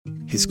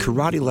his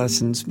karate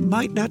lessons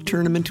might not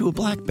turn him into a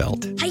black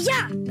belt.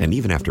 Hi-ya! And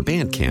even after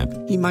band camp,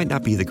 he might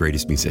not be the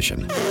greatest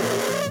musician.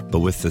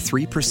 But with the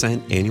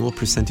 3% annual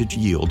percentage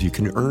yield you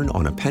can earn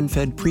on a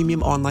PenFed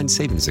premium online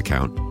savings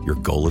account, your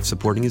goal of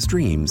supporting his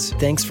dreams...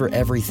 Thanks for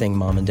everything,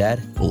 Mom and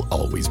Dad. ...will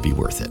always be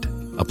worth it.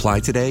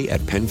 Apply today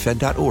at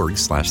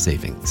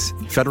PenFed.org/savings.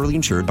 Federally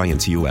insured by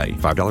NCUA.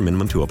 $5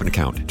 minimum to open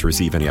account. To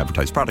receive any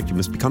advertised product, you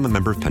must become a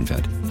member of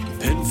PenFed.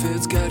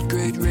 PenFed's got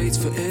great rates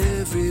for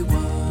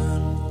everyone.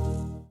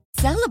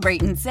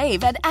 Celebrate and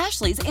save at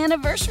Ashley's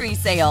Anniversary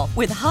Sale.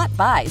 With Hot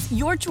Buys,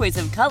 your choice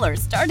of colors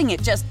starting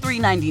at just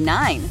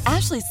 $3.99.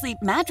 Ashley Sleep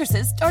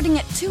mattresses starting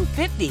at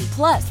 $2.50.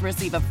 Plus,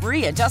 receive a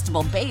free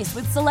adjustable base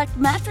with select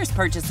mattress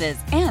purchases.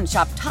 And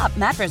shop top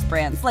mattress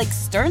brands like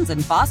Stearns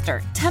 &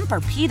 Foster,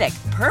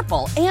 Tempur-Pedic,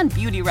 Purple, and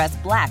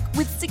Beautyrest Black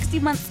with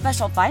 60-month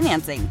special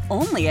financing.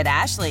 Only at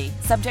Ashley.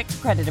 Subject to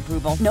credit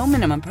approval. No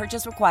minimum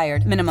purchase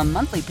required. Minimum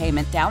monthly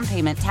payment, down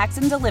payment, tax,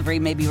 and delivery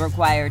may be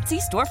required. See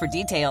store for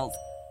details.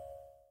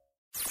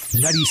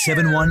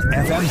 97.1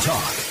 FM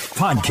Talk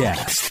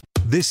Podcast.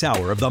 This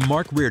hour of the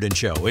Mark Reardon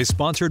Show is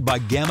sponsored by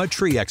Gamma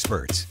Tree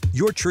Experts.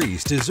 Your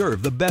trees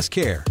deserve the best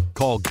care.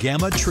 Call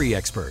Gamma Tree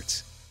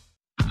Experts.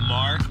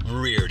 Mark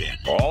Reardon.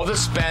 All the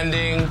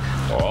spending,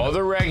 all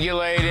the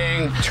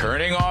regulating,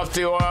 turning off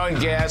the oil and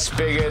gas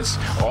spigots,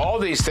 all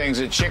these things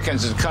that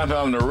chickens have come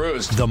home to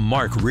roost. The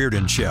Mark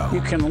Reardon Show.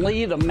 You can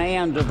lead a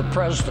man to the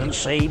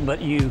presidency,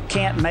 but you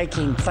can't make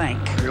him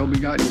think. The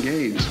ill-begotten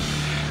gains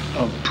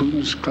of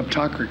Putin's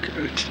kleptocracy.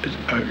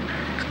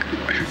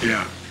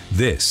 Yeah.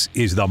 This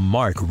is the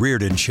Mark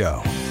Reardon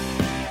Show.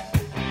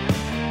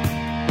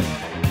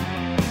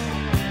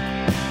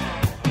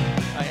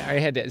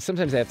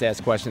 Sometimes I have to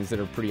ask questions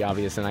that are pretty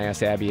obvious, and I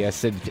asked Abby, I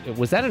said,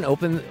 was that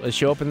a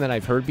show open that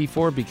I've heard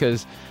before?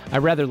 Because I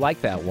rather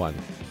like that one.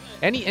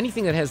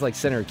 Anything that has like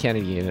Senator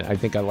Kennedy in it, I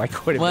think I like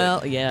quite a bit.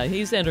 Well, yeah,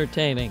 he's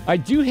entertaining. I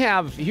do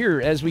have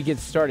here, as we get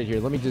started here,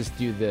 let me just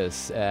do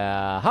this.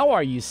 How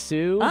are you,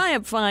 Sue? I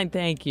am fine,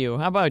 thank you.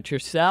 How about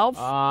yourself?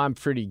 I'm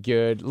pretty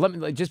good.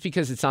 Just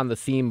because it's on the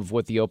theme of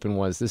what the open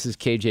was, this is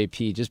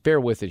KJP. Just bear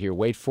with it here.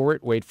 Wait for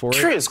it.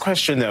 Curious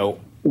question, though.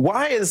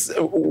 Why is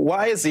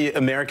the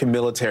American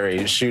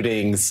military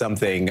shooting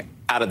something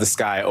out of the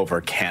sky over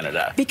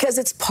Canada? Because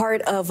it's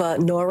part of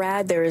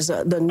NORAD.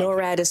 The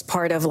NORAD is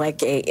part of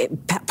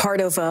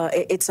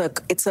it's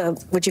a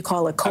what you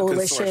call a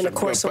coalition, a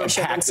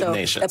consortium, a pact of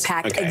nations. A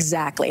pact, okay.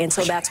 Exactly, and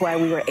so that's why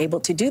we were able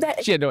to do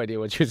that. She had no idea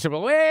what she was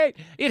saying. Wait,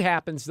 it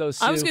happens though,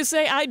 Sue. I was going to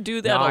say I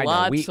do that a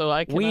lot, so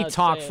I can. We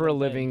talk for a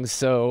living,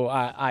 so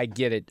I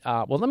get it.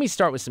 Well, let me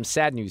start with some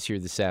sad news here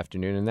this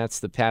afternoon, and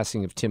that's the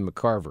passing of Tim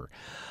McCarver.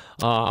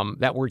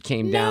 That word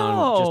came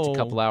down just a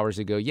couple hours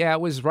ago. Yeah, it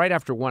was right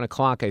after 1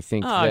 o'clock, I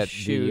think,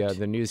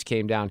 the news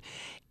came down.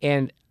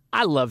 And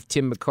I loved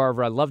Tim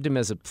McCarver. I loved him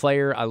as a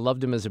player. I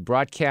loved him as a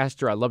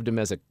broadcaster. I loved him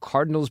as a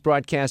Cardinals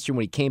broadcaster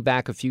when he came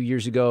back a few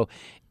years ago.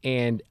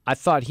 And I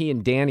thought he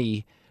and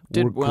Danny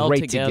did were well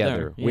great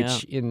together, yeah.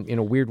 which in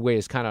a weird way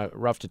is kind of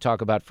rough to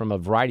talk about from a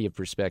variety of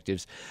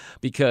perspectives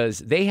because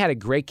they had a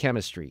great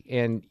chemistry.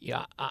 And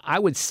I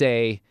would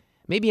say...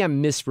 Maybe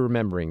I'm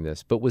misremembering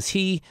this, but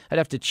I'd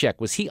have to check,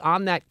 was he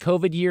on that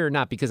COVID year or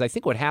not? Because I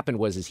think what happened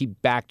was he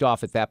backed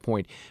off at that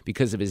point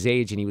because of his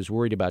age and he was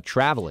worried about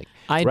traveling.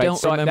 I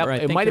don't remember. I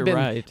think you're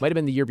right. Might have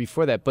been the year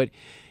before that, but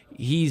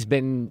he's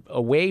been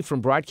away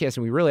from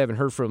broadcasting. We really haven't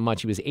heard from him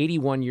much. He was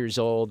 81 years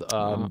old.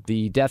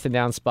 The death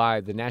announced by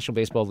the National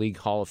Baseball League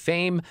Hall of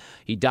Fame.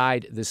 He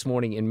died this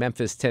morning in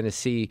Memphis,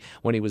 Tennessee,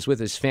 when he was with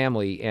his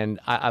family. And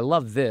I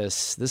love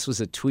this. This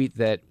was a tweet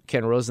that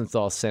Ken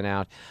Rosenthal sent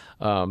out.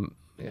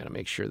 I got to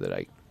make sure that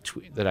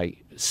I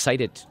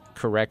cite it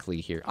correctly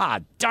here.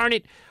 Darn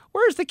it.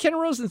 Where's the Ken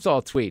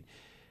Rosenthal tweet?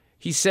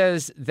 He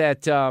says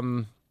that,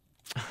 let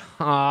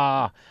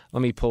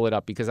me pull it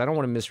up because I don't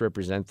want to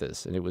misrepresent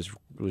this. And it was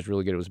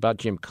really good. It was about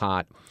Jim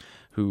Cott,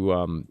 who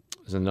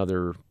was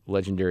another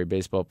legendary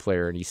baseball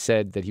player. And he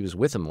said that he was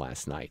with him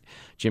last night.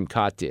 Jim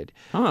Cott did.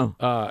 Oh.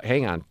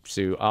 Hang on,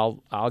 Sue.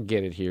 I'll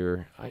get it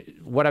here.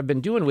 What I've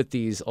been doing with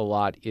these a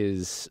lot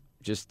is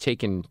just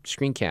taking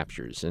screen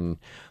captures and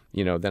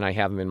then I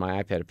have them in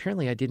my iPad.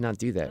 Apparently, I did not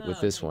do that with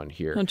this one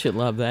here. Don't you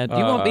love that? Do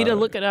you want me to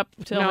look it up?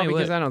 No,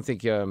 because I don't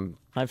think... here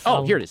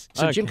it is.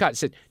 So okay. Jim Cott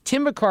said,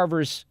 Tim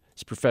McCarver's...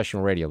 It's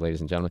professional radio, ladies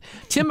and gentlemen.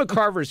 Tim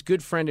McCarver's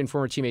good friend and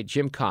former teammate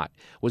Jim Cott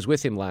was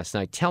with him last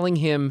night, telling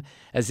him,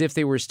 as if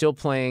they were still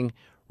playing,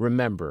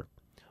 remember,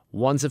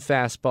 one's a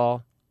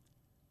fastball,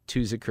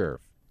 two's a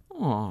curve.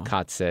 Aww.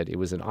 Cott said it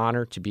was an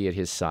honor to be at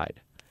his side.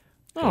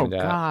 Oh,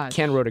 God.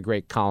 Ken wrote a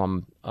great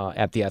column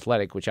at The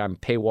Athletic, which I'm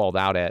paywalled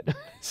out at,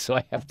 so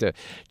I have to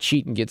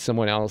cheat and get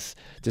someone else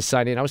to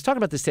sign in. I was talking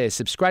about this today. I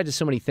subscribe to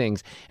so many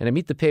things, and I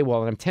meet the paywall,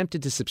 and I'm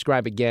tempted to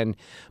subscribe again,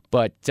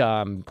 but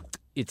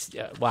it's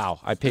wow,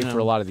 I pay for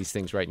a lot of these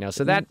things right now.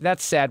 So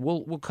that's sad.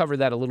 We'll cover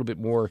that a little bit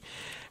more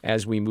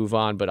as we move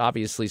on, but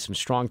obviously some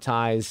strong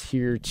ties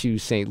here to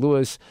St.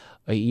 Louis.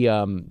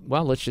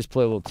 Let's just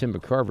play a little Tim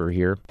McCarver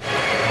here.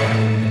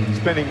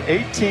 Spending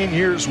 18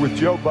 years with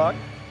Joe Buck,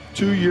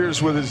 2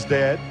 years with his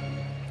dad,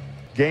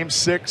 Game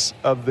 6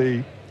 of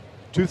the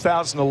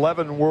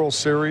 2011 World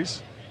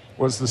Series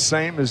was the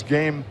same as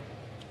Game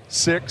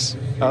 6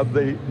 of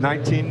the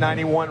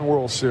 1991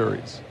 World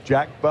Series.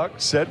 Jack Buck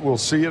said, we'll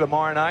see you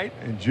tomorrow night,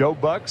 and Joe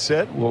Buck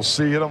said, we'll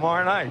see you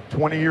tomorrow night,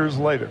 20 years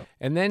later.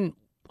 And then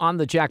on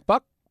the Jack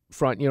Buck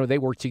front, they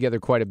work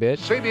together quite a bit.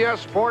 CBS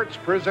Sports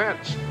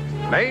presents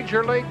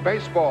Major League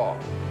Baseball.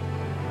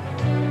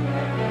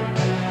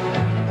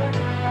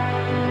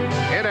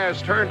 It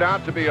has turned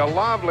out to be a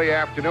lovely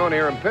afternoon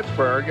here in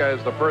Pittsburgh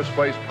as the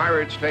first-place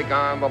Pirates take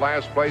on the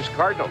last-place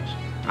Cardinals.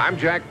 I'm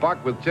Jack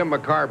Buck with Tim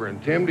McCarver.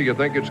 And Tim, do you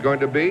think it's going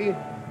to be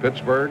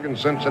Pittsburgh and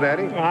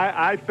Cincinnati?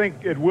 I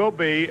think it will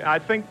be. I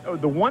think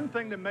the one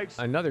thing that makes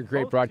another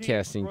great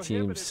broadcasting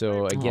team.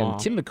 So again,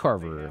 Tim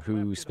McCarver,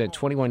 who spent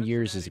 21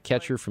 years as a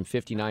catcher from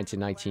 59 to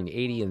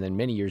 1980, and then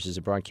many years as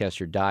a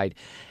broadcaster, died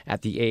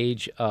at the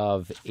age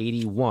of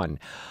 81.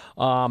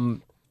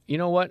 You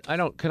know what?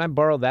 Can I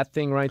borrow that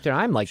thing right there?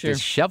 I'm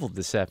disheveled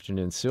this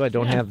afternoon, Sue. I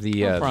don't have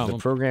the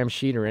program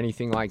sheet or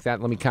anything like that.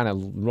 Let me kind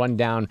of run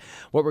down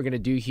what we're going to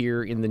do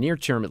here in the near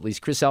term, at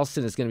least. Chris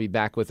Elston is going to be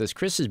back with us.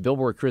 Chris is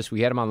Billboard Chris.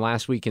 We had him on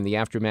last week in the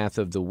aftermath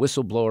of the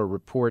whistleblower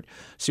report.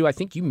 Sue, I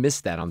think you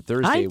missed that on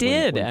Thursday. I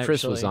did, when Chris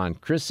actually was on.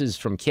 Chris is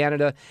from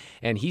Canada,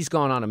 and he's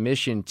gone on a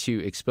mission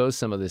to expose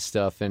some of this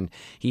stuff. And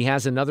he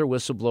has another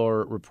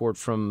whistleblower report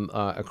from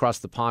across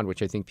the pond,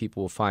 which I think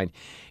people will find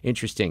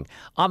interesting.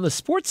 On the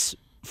sports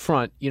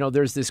front,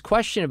 there's this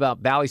question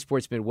about Bally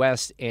Sports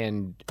Midwest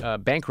and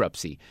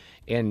bankruptcy.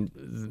 And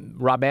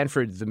Rob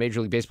Manfred, the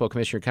Major League Baseball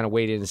commissioner, kind of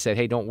weighed in and said,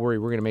 hey, don't worry,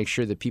 we're going to make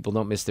sure that people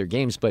don't miss their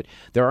games. But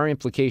there are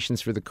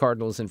implications for the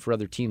Cardinals and for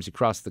other teams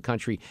across the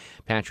country.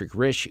 Patrick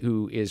Risch,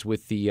 who is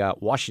with the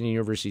Washington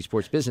University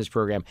Sports Business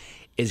Program,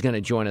 is going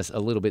to join us a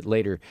little bit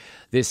later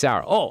this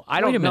hour. Oh, I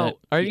don't know.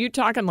 Are you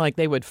talking like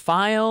they would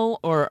file,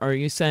 or are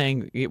you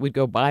saying it would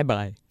go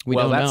bye-bye?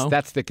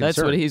 That's the concern.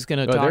 That's what he's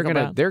going to talk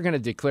about. They're going to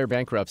declare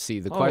bankruptcy.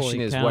 The question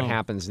is what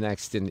happens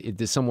next, and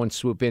does someone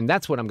swoop in?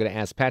 That's what I'm going to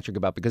ask Patrick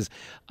about, because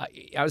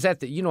I was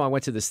at I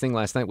went to this thing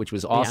last night, which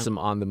was awesome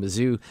on the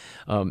Mizzou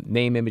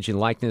name, image, and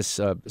likeness.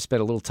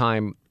 Spent a little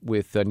time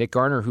with Nick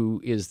Garner, who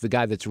is the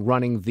guy that's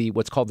running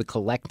what's called the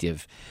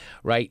Collective,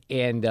 right?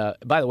 And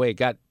by the way,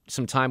 got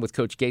some time with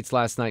Coach Gates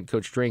last night,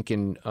 Coach Drink,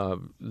 and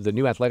the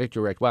new athletic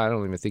director. Well, I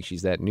don't even think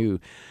she's that new.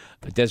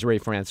 Desiree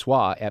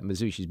Francois at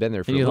Mizzou. She's been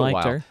there for a little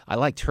while. Her? I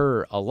liked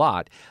her a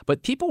lot.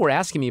 But people were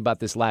asking me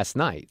about this last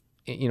night.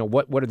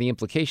 What are the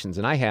implications?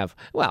 And I have,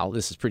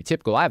 this is pretty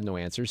typical. I have no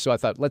answers. So I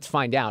thought, let's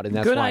find out. And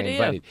that's why I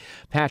invited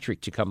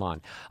Patrick to come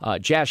on.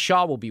 Jazz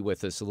Shaw will be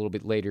with us a little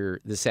bit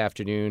later this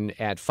afternoon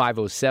at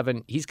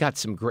 5:07. He's got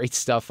some great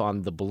stuff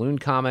on the balloon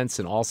comments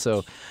and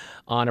also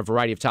on a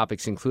variety of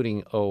topics,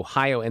 including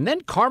Ohio. And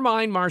then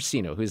Carmine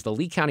Marcino, who's the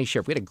Lee County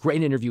Sheriff. We had a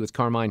great interview with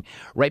Carmine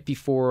right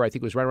before, I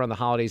think it was right around the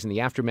holidays, in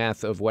the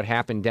aftermath of what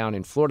happened down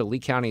in Florida. Lee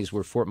County is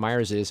where Fort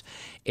Myers is.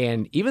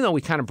 And even though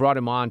we kind of brought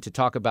him on to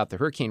talk about the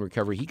hurricane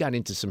recovery, he got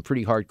into some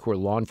pretty hardcore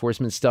law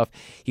enforcement stuff.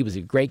 He was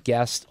a great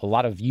guest. A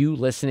lot of you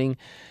listening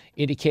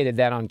indicated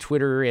that on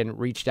Twitter and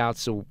reached out,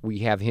 so we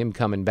have him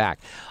coming back.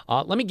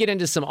 Let me get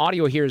into some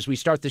audio here as we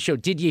start the show.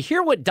 Did you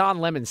hear what Don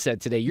Lemon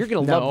said today? You're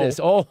going to love this.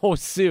 Oh,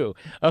 Sue.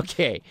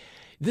 Okay.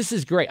 This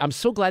is great. I'm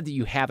so glad that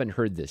you haven't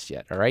heard this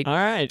yet, all right? All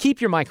right. Keep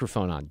your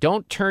microphone on.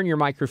 Don't turn your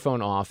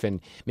microphone off,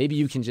 and maybe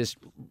you can just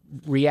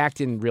react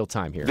in real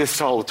time here. This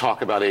whole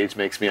talk about age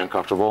makes me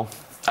uncomfortable.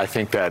 I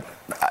think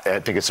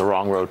it's the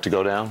wrong road to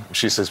go down.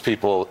 She says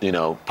people,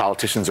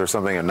 politicians or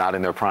something are not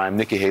in their prime.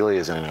 Nikki Haley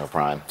isn't in her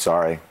prime.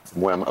 Sorry.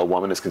 When a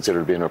woman is considered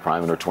to be in her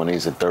prime in her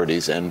 20s and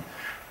 30s and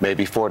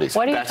maybe 40s.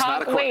 What are you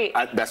talking? Wait.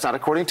 That's not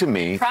according to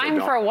me. Prime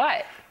for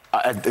what?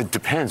 It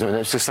depends. I mean,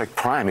 it's just like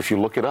prime. If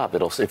you look it up,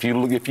 if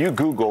you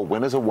Google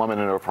when is a woman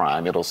in her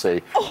prime, it'll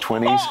say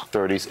 20s,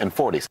 30s, and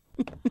 40s.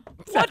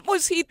 What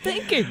was he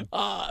thinking?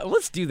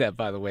 Let's do that,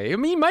 by the way. I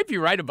mean, he might be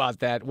right about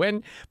that.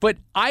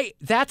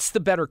 That's the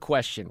better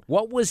question.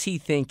 What was he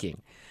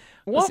thinking?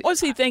 What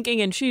was he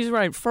thinking? And she's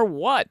right. For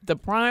what? The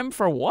prime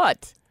for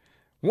what?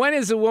 When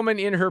is a woman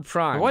in her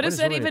prime? What does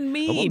that even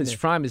mean? A woman's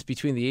prime is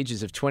between the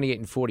ages of 28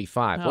 and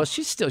 45. Oh. Well,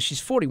 she's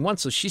 41,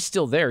 so she's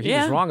still there. He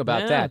was wrong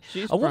about that.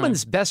 A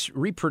woman's best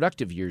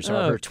reproductive years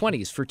are her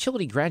 20s.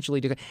 Fertility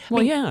gradually declines.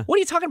 What are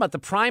you talking about? The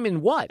prime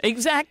in what?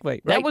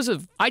 Exactly. Right? That was a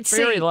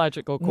very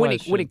logical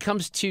question. When it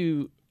comes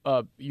to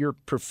your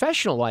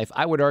professional life,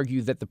 I would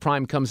argue that the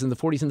prime comes in the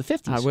 40s and the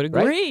 50s. I would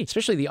agree. Right?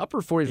 Especially the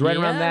upper 40s, right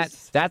around that.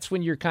 That's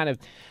when you're kind of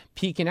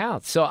peaking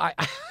out. So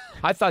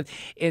I thought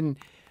in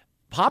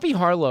Poppy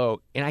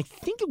Harlow, and I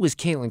think it was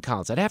Caitlin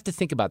Collins. I'd have to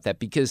think about that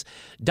because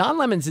Don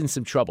Lemon's in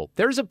some trouble.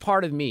 There's a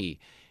part of me,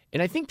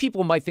 and I think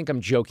people might think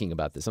I'm joking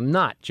about this. I'm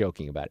not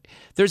joking about it.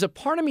 There's a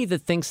part of me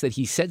that thinks that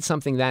he said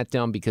something that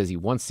dumb because he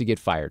wants to get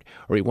fired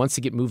or he wants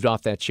to get moved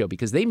off that show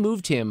because they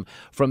moved him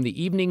from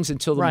the evenings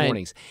until the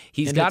mornings.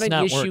 He's got an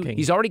issue. Working.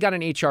 He's already got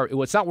an HR.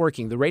 Well, it's not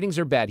working. The ratings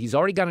are bad. He's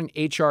already got an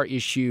HR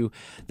issue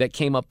that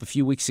came up a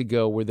few weeks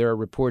ago where there are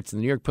reports, and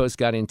the New York Post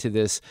got into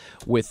this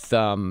with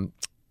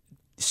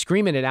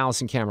screaming at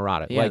Allison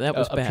Camerata. Yeah, that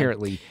was bad.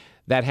 Apparently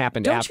that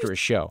happened Don't after you- a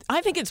show.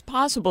 I think it's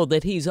possible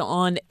that he's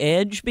on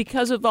edge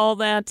because of all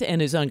that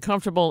and is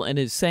uncomfortable and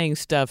is saying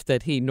stuff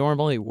that he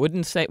normally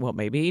wouldn't say. Well,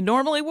 maybe he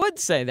normally would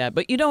say that,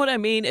 but you know what I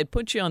mean? It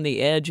puts you on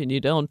the edge and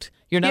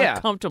you're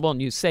not comfortable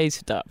and you say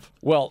stuff.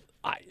 Well,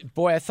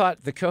 I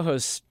thought the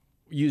co-hosts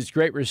used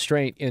great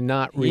restraint in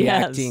not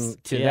reacting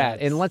to that.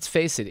 And let's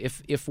face it,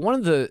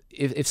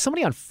 if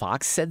somebody on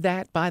Fox said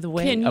that, by the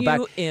way, Can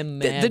about you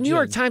imagine? the New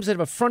York Times would have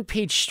a front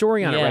page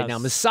story on it right now.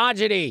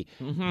 Misogyny,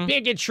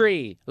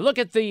 bigotry. Look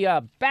at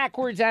the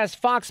backwards ass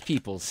Fox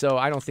people. So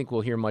I don't think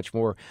we'll hear much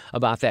more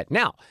about that.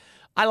 Now,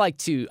 I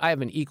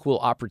have an equal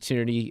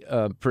opportunity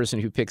person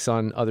who picks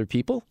on other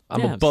people.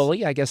 I'm a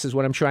bully, I guess is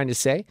what I'm trying to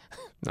say.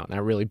 No,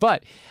 not really.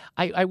 But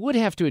I would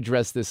have to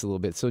address this a little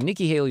bit. So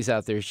Nikki Haley's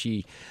out there.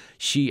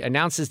 She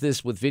announces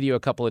this with video a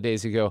couple of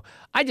days ago.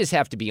 I just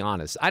have to be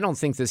honest. I don't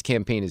think this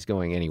campaign is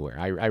going anywhere.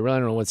 I really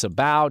don't know what it's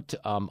about.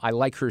 I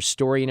like her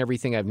story and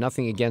everything. I have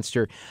nothing against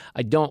her.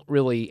 I don't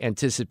really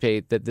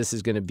anticipate that this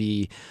is going to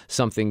be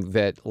something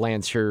that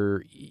lands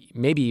her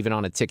maybe even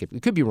on a ticket.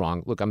 It could be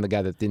wrong. Look, I'm the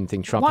guy that didn't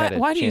think Trump had a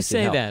chance. Why do you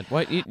say that?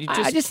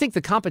 I just think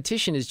the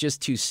competition is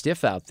just too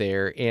stiff out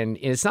there. And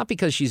it's not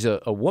because she's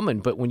a woman,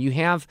 but when you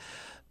have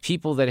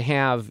people that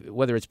have,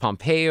 whether it's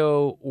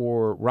Pompeo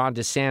or Ron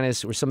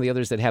DeSantis or some of the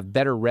others that have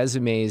better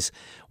resumes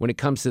when it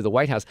comes to the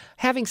White House.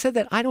 Having said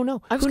that, I don't know.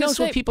 Who knows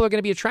what people are going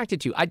to be attracted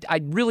to?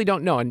 I really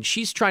don't know. And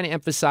she's trying to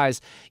emphasize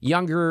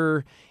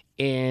younger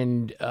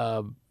and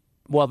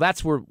well,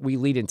 that's where we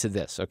lead into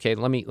this. Okay,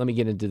 let me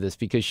get into this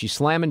because she's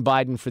slamming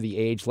Biden for the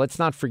age. Let's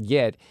not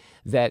forget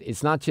that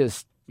it's not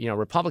just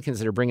Republicans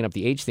that are bringing up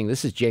the age thing.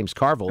 This is James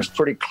Carville. It's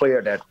pretty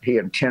clear that he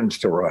intends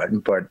to run,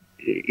 but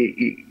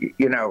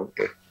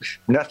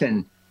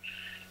nothing.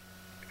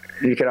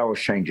 You can always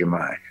change your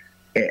mind,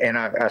 and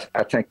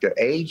I think the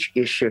age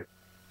issue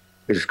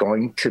is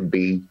going to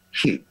be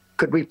huge.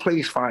 Could we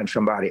please find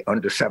somebody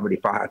under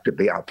 75 to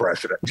be our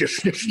president?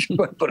 Just for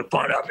the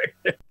fun of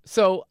it.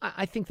 So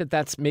I think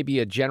that's maybe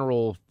a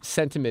general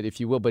sentiment, if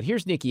you will. But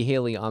here's Nikki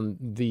Haley on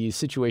the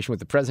situation with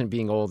the president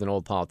being old and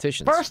old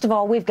politicians. First of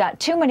all, we've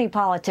got too many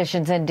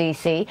politicians in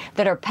D.C.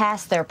 that are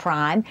past their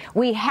prime.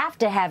 We have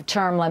to have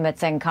term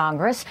limits in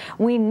Congress.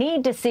 We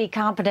need to see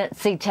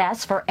competency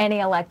tests for any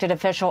elected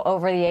official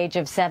over the age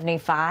of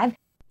 75.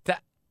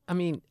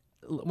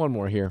 One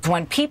more here.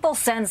 When people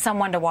send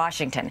someone to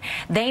Washington,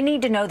 they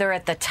need to know they're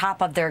at the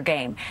top of their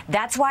game.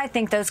 That's why I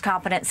think those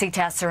competency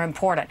tests are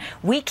important.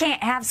 We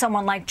can't have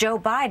someone like Joe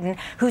Biden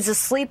who's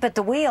asleep at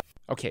the wheel.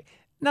 Okay.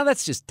 Now,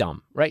 that's just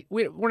dumb, right?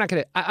 We're not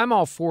going to – I'm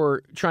all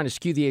for trying to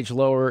skew the age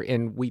lower,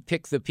 and we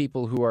pick the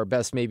people who are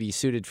best maybe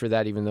suited for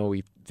that, even though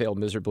we failed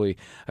miserably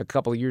a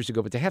couple of years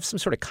ago. But to have some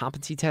sort of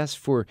competency test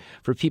for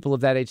people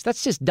of that age,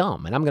 that's just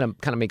dumb, and I'm going to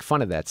kind of make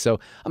fun of that. So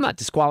I'm not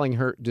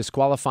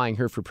disqualifying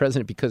her for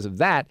president because of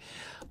that.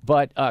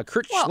 But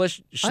Kurt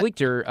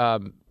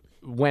Schlichter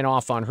went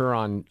off on her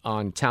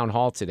on Town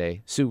Hall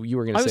today. Sue, you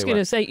were going to say what? I was going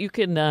to say you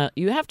can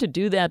you have to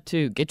do that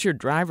to get your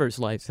driver's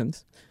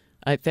license.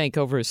 I think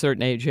over a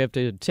certain age, you have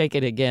to take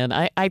it again.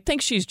 I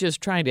think she's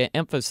just trying to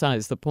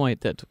emphasize the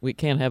point that we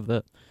can't have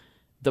the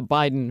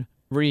Biden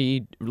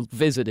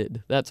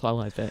revisited. That's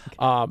all I think.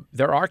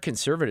 There are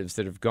conservatives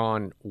that have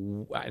gone,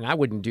 and I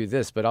wouldn't do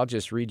this, but I'll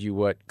just read you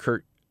what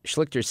Kurt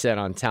Schlichter said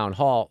on Town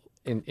Hall.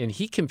 And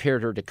he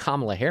compared her to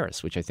Kamala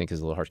Harris, which I think is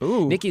a little harsh.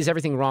 Ooh. Nikki has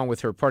everything wrong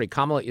with her party.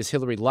 Kamala is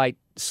Hillary light,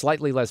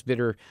 slightly less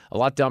bitter, a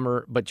lot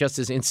dumber, but just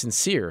as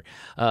insincere.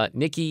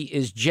 Nikki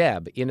is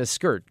Jeb in a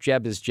skirt.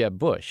 Jeb is Jeb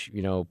Bush,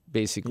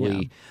 basically.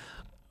 Yeah.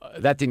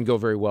 That didn't go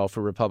very well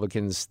for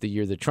Republicans the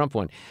year that Trump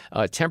won.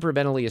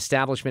 Temperamentally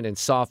establishment and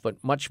soft,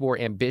 but much more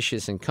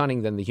ambitious and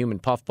cunning than the human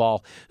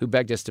puffball who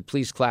begged us to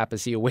please clap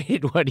as he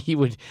awaited what he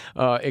would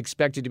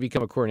expected to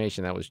become a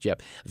coronation. That was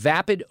Jeb.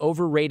 Vapid,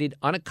 overrated,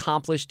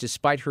 unaccomplished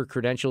despite her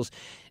credentials.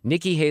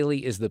 Nikki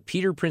Haley is the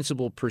Peter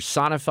Principle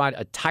personified,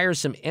 a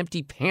tiresome,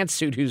 empty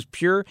pantsuit whose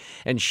pure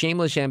and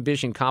shameless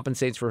ambition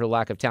compensates for her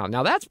lack of talent.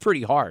 Now, that's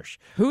pretty harsh.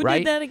 Who right?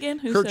 did that again?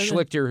 Kurt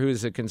Schlichter,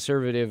 who's a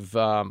conservative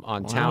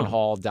on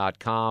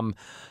townhall.com.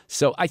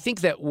 So I think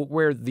that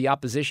where the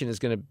opposition is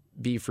going to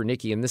be for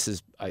Nikki, and this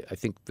is, I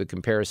think, the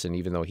comparison,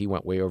 even though he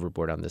went way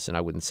overboard on this, and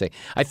I wouldn't say,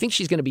 I think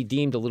she's going to be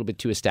deemed a little bit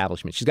too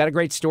establishment. She's got a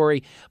great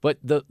story, but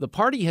the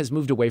party has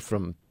moved away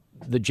from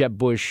the Jeb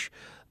Bush,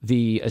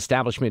 the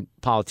establishment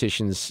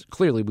politicians.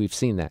 Clearly, we've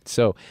seen that.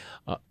 So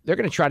they're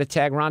going to try to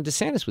tag Ron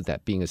DeSantis with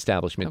that being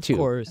establishment, too. Of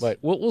course. But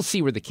we'll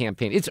see where the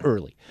campaign – it's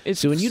early.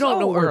 It's and you don't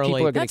know where people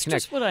are going to connect.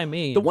 That's just what I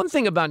mean. The one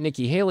thing about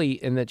Nikki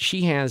Haley and that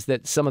she has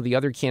that some of the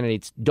other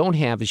candidates don't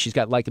have is she's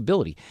got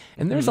likability.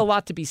 And there's a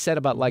lot to be said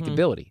about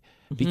likability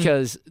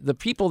because the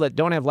people that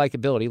don't have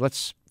likability –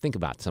 let's think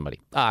about somebody.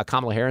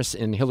 Kamala Harris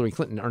and Hillary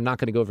Clinton are not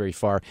going to go very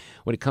far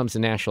when it comes to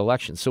national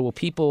elections. So will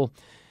people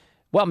 –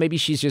 well, maybe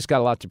she's just got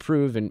a lot to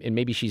prove, and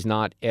maybe she's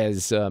not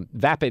as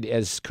vapid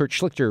as Kurt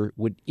Schlichter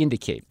would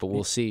indicate, but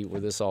we'll see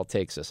where this all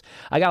takes us.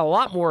 I got a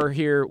lot more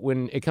here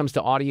when it comes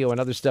to audio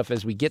and other stuff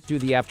as we get through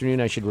the afternoon.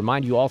 I should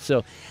remind you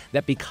also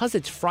that because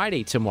it's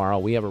Friday tomorrow,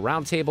 we have a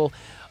roundtable,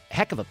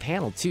 heck of a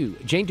panel, too.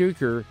 Jane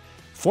Duker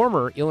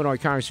former Illinois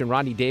Congressman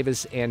Rodney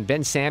Davis and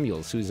Ben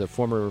Samuels, who's a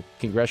former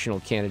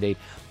congressional candidate.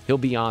 He'll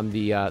be on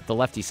the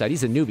lefty side.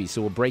 He's a newbie, so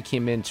we'll break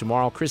him in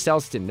tomorrow. Chris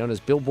Elston, known as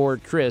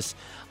Billboard Chris,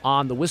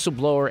 on the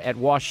whistleblower at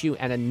WashU,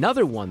 and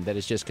another one that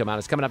has just come out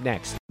is coming up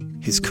next.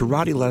 His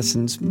karate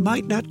lessons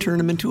might not turn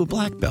him into a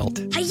black belt.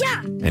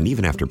 Hi-ya! And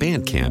even after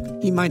band camp,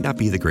 he might not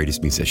be the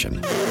greatest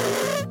musician.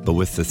 But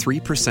with the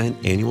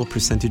 3% annual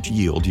percentage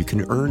yield you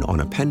can earn on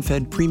a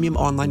PenFed premium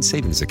online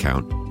savings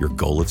account, your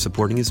goal of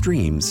supporting his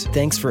dreams...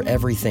 Thanks for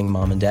everything,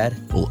 Mom and Dad.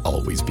 ...will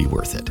always be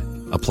worth it.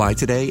 Apply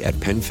today at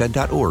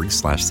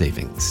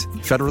PenFed.org/savings.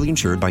 Federally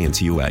insured by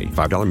NCUA.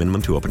 $5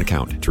 minimum to open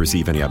account. To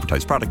receive any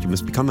advertised product, you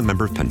must become a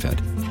member of PenFed.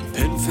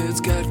 PenFed's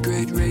got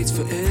great rates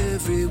for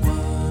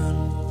everyone.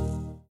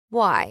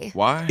 Why?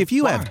 Why? If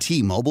you have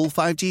T-Mobile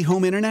 5G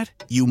home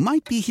internet, you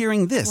might be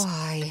hearing this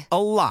Why?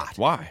 a lot.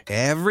 Why?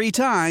 Every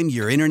time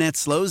your internet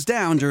slows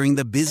down during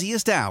the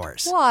busiest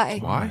hours. Why?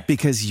 Why?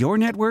 Because your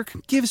network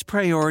gives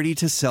priority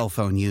to cell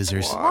phone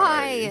users.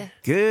 Why?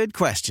 Good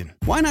question.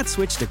 Why not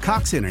switch to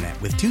Cox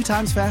Internet with 2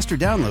 times faster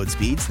download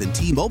speeds than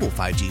T-Mobile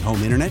 5G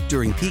home internet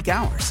during peak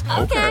hours?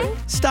 Okay.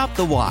 Stop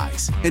the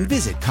whys and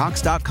visit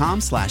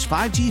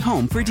cox.com/5G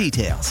home for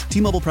details.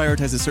 T-Mobile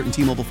prioritizes certain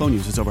T-Mobile phone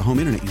users over home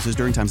internet users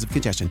during times of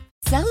congestion.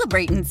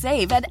 Celebrate and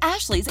save at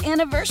Ashley's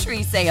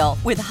Anniversary Sale.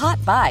 With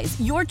Hot Buys,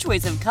 your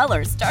choice of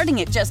colors starting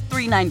at just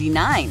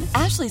 $3.99.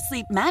 Ashley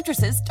Sleep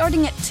mattresses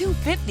starting at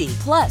 $2.50.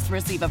 Plus,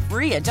 receive a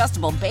free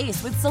adjustable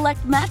base with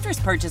select mattress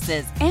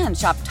purchases. And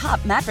shop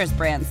top mattress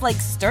brands like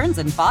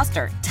Stearns &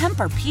 Foster,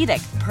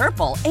 Tempur-Pedic,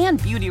 Purple, and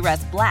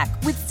Beautyrest Black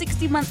with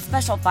 60-month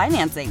special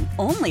financing.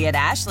 Only at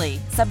Ashley.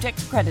 Subject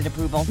to credit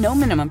approval. No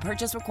minimum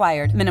purchase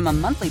required.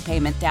 Minimum monthly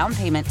payment, down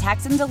payment,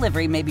 tax, and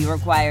delivery may be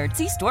required.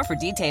 See store for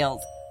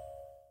details.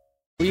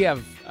 We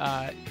have,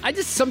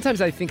 sometimes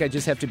I think I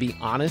just have to be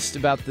honest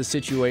about the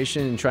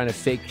situation, and trying to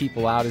fake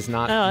people out is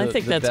not I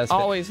think the that's best.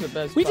 always the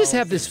best. We just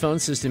have this phone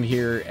system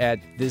here at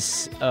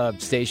this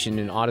station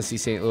in Odyssey,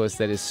 St. Louis,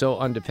 that is so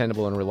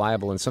undependable and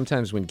reliable. And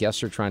sometimes when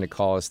guests are trying to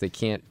call us, they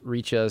can't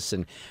reach us.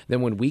 And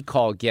then when we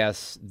call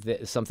guests,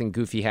 something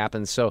goofy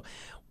happens. So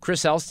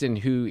Chris Elston,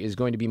 who is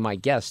going to be my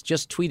guest,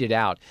 just tweeted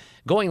out,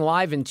 going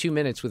live in 2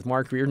 minutes with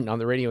Mark Reardon on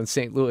the radio in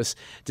St. Louis,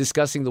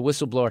 discussing the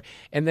whistleblower.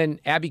 And then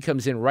Abby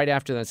comes in right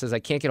after that and says, I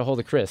can't get a hold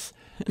of Chris.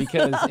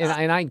 Because,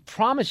 and I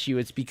promise you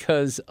it's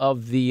because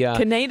of the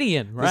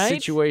Canadian, right? The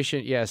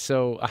situation. Yeah,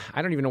 so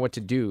I don't even know what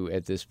to do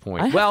at this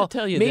point. I have to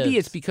tell you maybe this.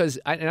 It's because,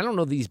 and I don't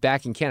know that he's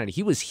back in Canada.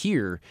 He was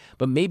here,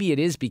 but maybe it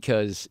is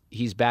because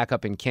he's back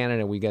up in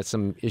Canada and we got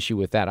some issue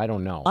with that. I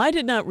don't know. I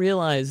did not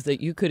realize that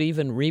you could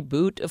even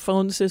reboot a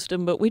phone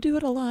system, but we do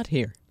it a lot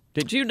here.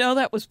 Did you know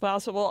that was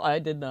possible? I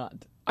did not.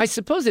 I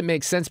suppose it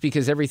makes sense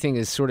because everything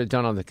is sort of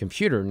done on the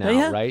computer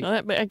now, right?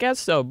 I guess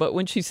so. But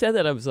when she said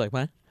that, I was like,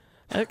 what?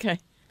 Okay.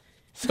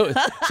 So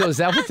is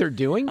that what they're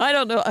doing? I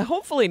don't know.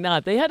 Hopefully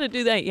not. They had to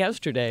do that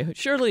yesterday.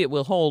 Surely it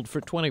will hold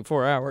for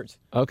 24 hours.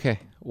 Okay.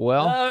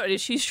 Well.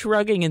 She's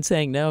shrugging and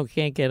saying, no,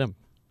 can't get him.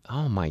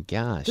 Oh, my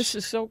gosh. This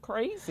is so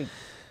crazy.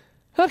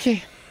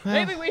 Okay. Well.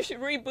 Maybe we should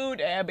reboot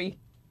Abby.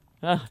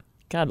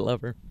 God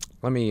love her.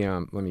 Let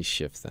me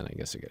shift then. I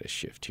guess I got to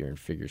shift here and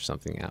figure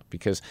something out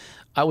because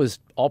I was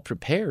all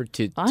prepared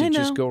to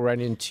just go right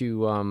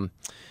into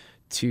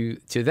to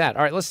that.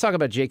 All right, let's talk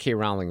about J.K.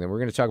 Rowling then. We're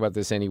going to talk about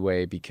this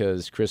anyway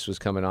because Chris was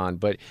coming on.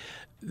 But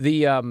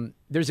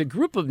there's a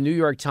group of New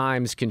York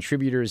Times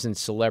contributors and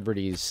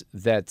celebrities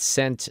that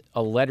sent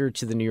a letter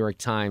to the New York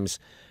Times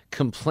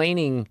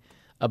complaining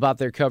about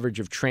their coverage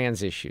of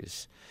trans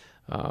issues.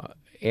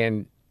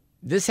 And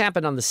this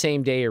happened on the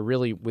same day or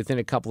really within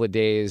a couple of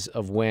days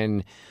of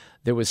when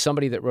there was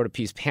somebody that wrote a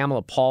piece,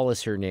 Pamela Paul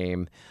is her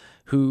name,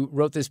 who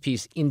wrote this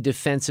piece in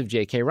defense of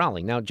J.K.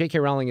 Rowling. Now, J.K.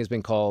 Rowling has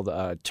been called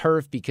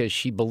TERF because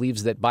she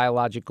believes that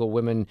biological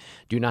women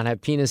do not have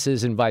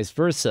penises and vice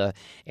versa,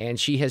 and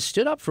she has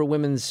stood up for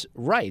women's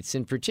rights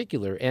in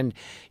particular. And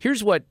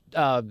here's what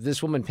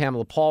this woman,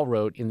 Pamela Paul,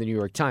 wrote in the New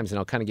York Times, and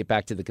I'll kind of get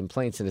back to the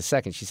complaints in a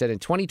second. She said, in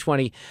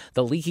 2020,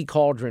 the Leaky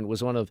Cauldron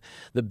was one of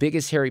the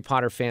biggest Harry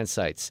Potter fan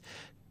sites.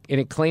 And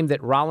it claimed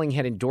that Rowling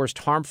had endorsed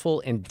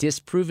harmful and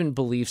disproven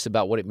beliefs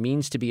about what it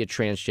means to be a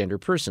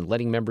transgender person,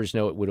 letting members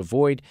know it would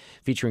avoid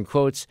featuring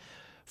quotes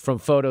from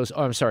and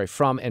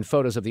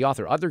photos of the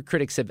author. Other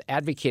critics have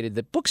advocated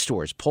that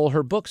bookstores pull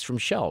her books from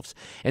shelves,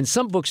 and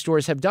some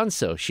bookstores have done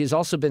so. She has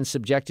also been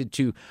subjected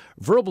to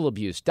verbal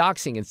abuse,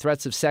 doxing, and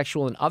threats of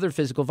sexual and other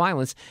physical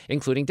violence,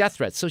 including death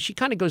threats. So she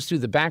kind of goes through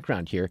the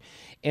background here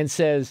and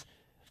says,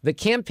 the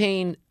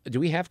campaign, do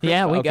we have Chris?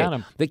 Yeah, we got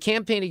him. The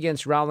campaign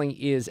against Rowling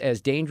is as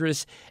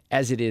dangerous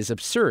as it is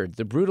absurd.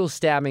 The brutal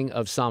stabbing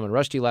of Salman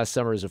Rushdie last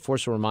summer is a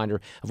forceful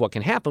reminder of what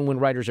can happen when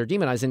writers are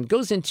demonized, and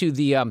goes into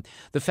the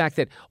fact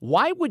that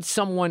why would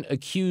someone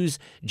accuse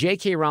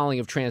J.K. Rowling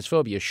of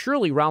transphobia?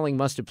 Surely Rowling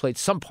must have played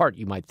some part,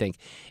 you might think.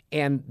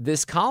 And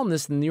this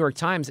columnist in the New York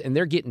Times, and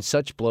they're getting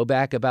such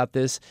blowback about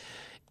this,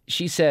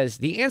 she says,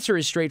 the answer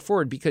is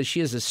straightforward because she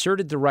has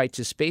asserted the right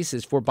to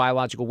spaces for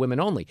biological women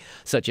only,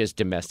 such as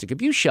domestic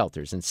abuse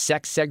shelters and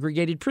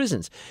sex-segregated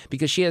prisons,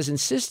 because she has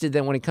insisted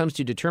that when it comes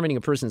to determining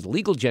a person's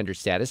legal gender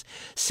status,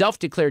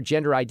 self-declared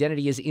gender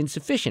identity is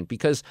insufficient,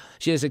 because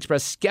she has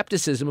expressed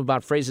skepticism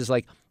about phrases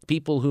like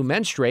people who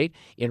menstruate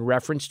in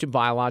reference to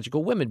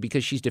biological women,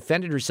 because she's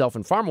defended herself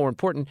and, far more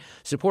important,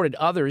 supported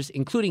others,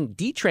 including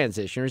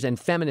detransitioners and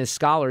feminist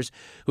scholars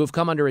who have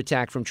come under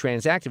attack from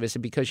trans activists,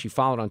 and because she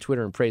followed on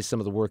Twitter and praised some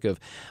of the work of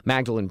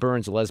Magdalene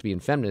Burns, a lesbian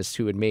feminist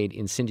who had made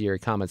incendiary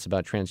comments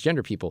about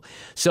transgender people.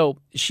 So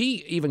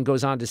she even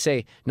goes on to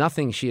say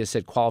nothing she has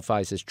said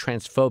qualifies as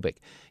transphobic.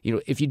 You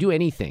know, if you do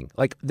anything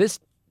like this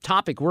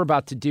topic we're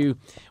about to do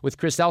with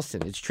Chris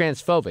Elston, it's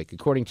transphobic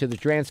according to the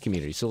trans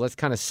community. So let's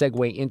kind of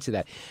segue into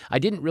that. I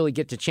didn't really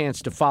get the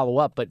chance to follow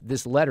up, but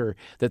this letter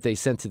that they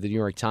sent to the New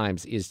York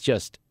Times is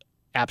just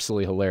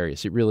absolutely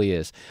hilarious. It really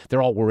is.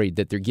 They're all worried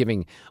that they're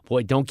giving,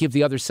 boy, don't give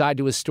the other side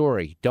to a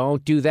story.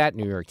 Don't do that,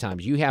 New York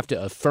Times. You have to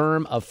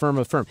affirm.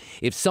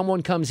 If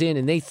someone comes in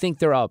and they think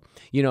they're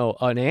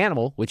an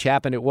animal, which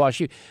happened at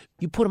WashU,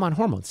 you put them on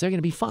hormones. They're going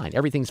to be fine.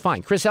 Everything's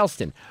fine. Chris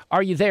Elston,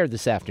 are you there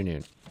this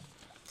afternoon?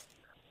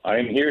 I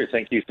am here.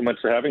 Thank you so much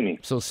for having me.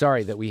 So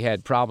sorry that we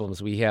had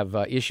problems. We have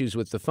issues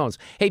with the phones.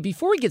 Hey,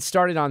 before we get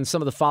started on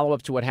some of the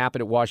follow-up to what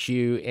happened at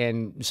WashU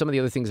and some of the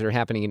other things that are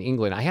happening in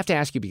England, I have to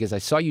ask you, because I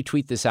saw you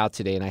tweet this out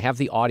today, and I have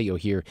the audio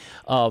here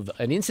of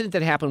an incident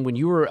that happened when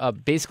you were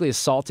basically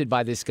assaulted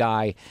by this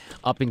guy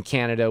up in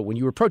Canada when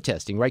you were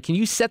protesting, right? Can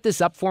you set this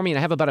up for me? And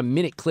I have about a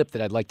minute clip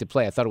that I'd like to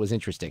play. I thought it was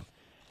interesting.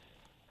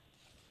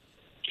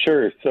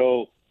 Sure.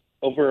 So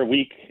over a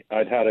week,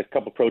 I'd had a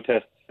couple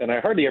protests. And I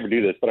hardly ever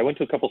do this, but I went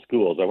to a couple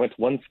schools. I went to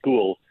one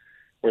school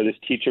where this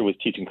teacher was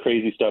teaching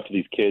crazy stuff to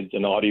these kids,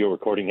 and audio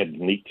recording had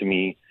been leaked to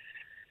me.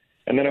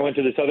 And then I went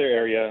to this other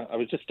area. I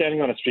was just standing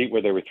on a street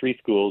where there were 3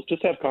 schools,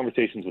 just to have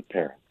conversations with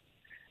parents.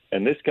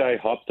 And this guy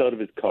hops out of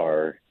his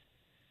car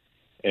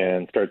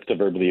and starts to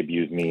verbally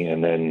abuse me,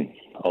 and then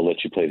I'll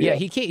let you play the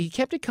he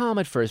kept it calm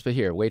at first, but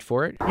here, wait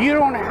for it. You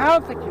don't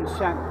have the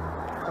consent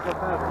of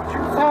about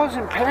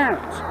 2,000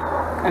 parents.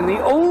 And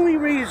the only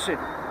reason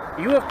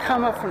you have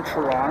come up from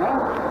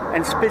Toronto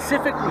and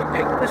specifically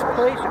picked this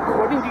place,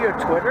 according to your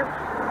Twitter,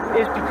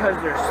 is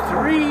because there's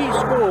 3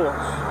 schools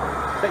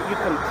that you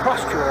can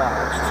trust your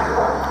lives to,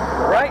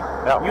 right?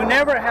 Yeah. You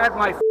never had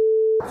my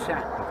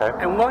consent.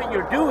 Okay. And what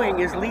you're doing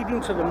is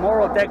leading to the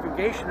moral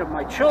degradation of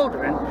my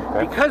children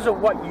because of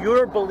what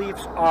your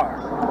beliefs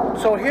are.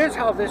 So here's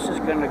how this is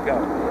going to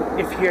go.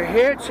 If you're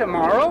here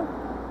tomorrow,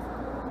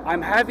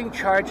 I'm having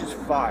charges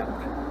filed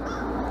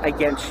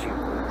against you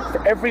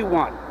for every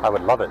one. I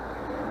would love it.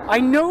 I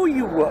know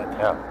you would.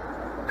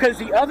 Yeah. Because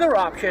the other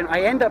option,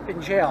 I end up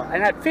in jail.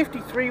 And at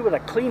 53 with a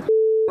clean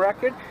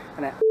record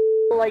and a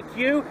like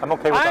you, I'm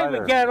okay with I either.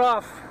 would get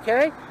off,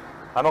 okay?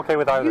 I'm okay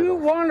with either. You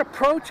want to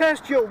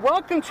protest, you're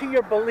welcome to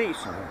your beliefs.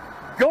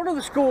 Mm-hmm. Go to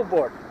the school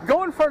board.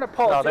 Go in front of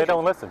politicians. No, they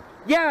don't listen.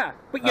 Yeah,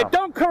 but you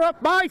don't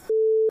corrupt my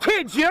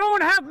kids. You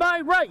don't have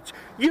my rights.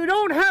 You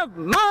don't have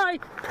my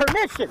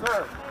permission.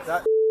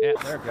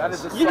 Sir, that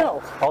is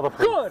assault. Call the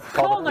police. Good.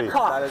 Call the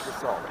cops. That is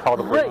assault. Call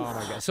the police. Oh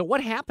my God. So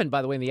what happened,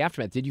 by the way, in the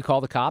aftermath? Did you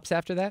call the cops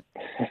after that?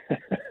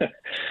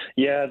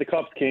 Yeah, the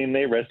cops came.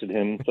 They arrested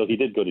him, so he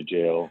did go to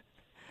jail.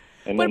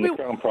 And then the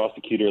Crown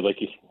prosecutor, like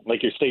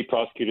your state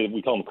prosecutor,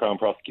 we call them Crown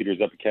prosecutors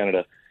up in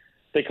Canada,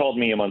 they called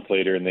me a month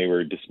later and they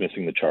were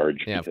dismissing the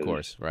charge. Yeah, of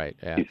course, right.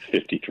 Yeah. He's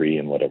 53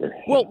 and whatever.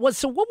 Well,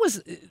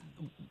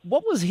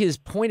 what was his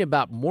point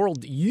about moral?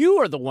 You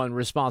are the one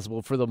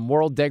responsible for the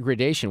moral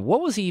degradation. What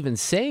was he even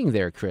saying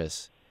there,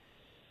 Chris?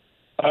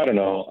 I don't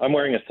know. I'm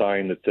wearing a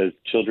sign that says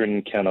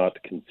children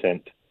cannot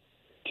consent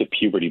to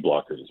puberty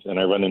blockers, and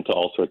I run into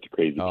all sorts of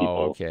crazy people.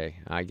 Oh, okay.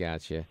 I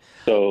got you.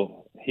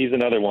 So he's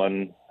another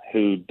one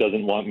who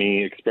doesn't want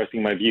me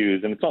expressing my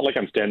views, and it's not like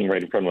I'm standing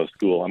right in front of a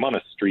school. I'm on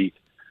a street,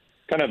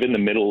 kind of in the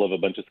middle of a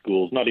bunch of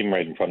schools, not even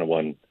right in front of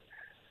one,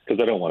 because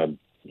I don't want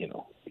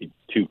to, be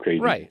too crazy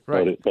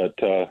about it. But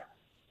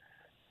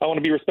I want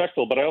to be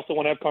respectful, but I also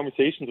want to have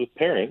conversations with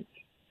parents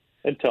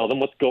and tell them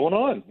what's going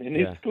on in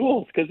these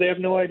schools, because they have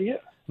no idea.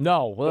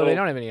 No, well, they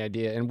don't have any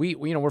idea, and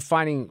we're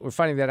finding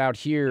that out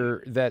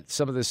here, that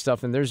some of this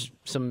stuff, and there's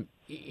some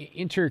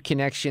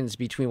interconnections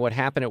between what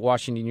happened at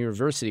Washington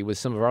University with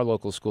some of our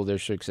local school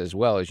districts as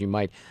well, as you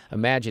might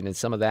imagine, and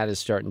some of that is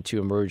starting to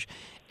emerge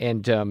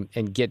and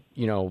get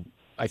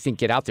I think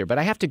get out there. But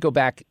I have to go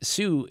back.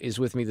 Sue is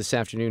with me this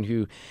afternoon,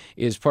 who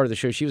is part of the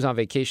show. She was on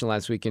vacation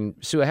last week. And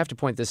Sue, I have to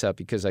point this out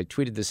because I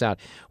tweeted this out.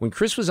 When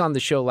Chris was on the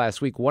show last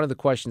week, one of the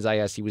questions I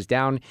asked, he was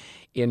down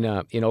in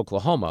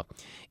Oklahoma,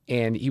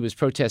 and he was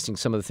protesting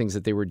some of the things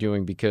that they were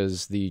doing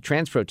because the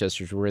trans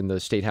protesters were in the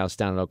State House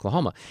down in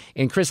Oklahoma.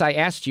 And Chris, I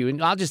asked you,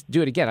 and I'll just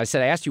do it again. I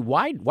asked you,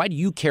 why do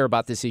you care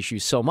about this issue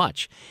so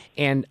much?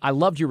 And I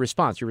loved your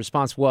response. Your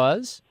response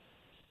was,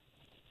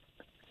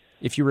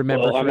 if you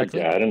remember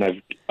correctly.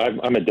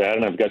 I'm a dad,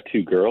 and I've got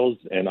 2 girls,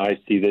 and I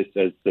see this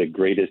as the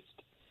greatest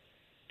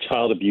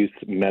child abuse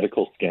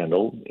medical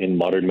scandal in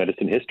modern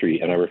medicine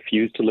history, and I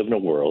refuse to live in a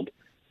world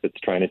that's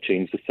trying to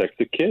change the sex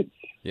of kids.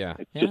 Yeah.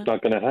 It's just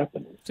not going to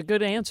happen. It's a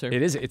good answer.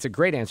 It is. It's a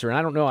great answer. And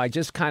I don't know, I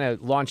just kind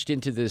of launched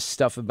into this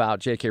stuff about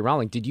J.K.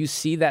 Rowling. Did you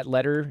see that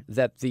letter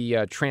that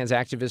the trans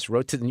activist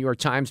wrote to the New York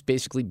Times,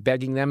 basically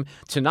begging them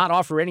to not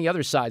offer any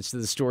other sides to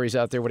the stories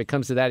out there when it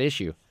comes to that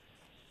issue?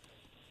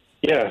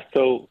 Yeah,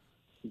 so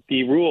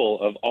the rule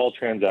of all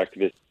trans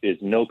activists is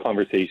no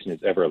conversation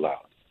is ever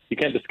allowed. You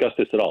can't discuss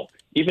this at all.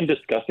 Even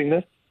discussing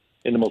this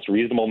in the most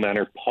reasonable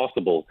manner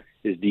possible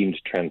is deemed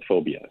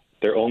transphobia.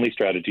 Their only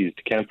strategy is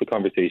to cancel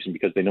conversation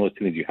because they know as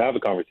soon as you have a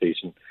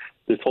conversation,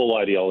 this whole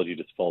ideology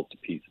just falls to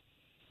pieces.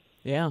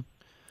 Yeah.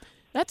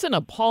 That's an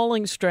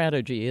appalling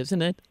strategy,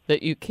 isn't it?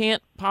 That you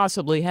can't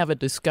possibly have a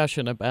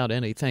discussion about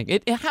anything.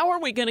 How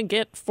are we going to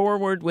get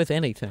forward with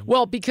anything?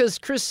 Well, because,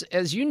 Chris,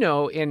 as you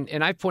know,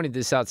 and I've pointed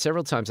this out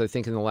several times, I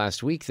think, in the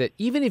last week, that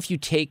even if you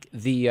take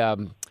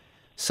the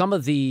some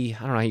of the,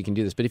 I don't know how you can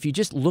do this, but if you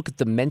just look at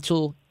the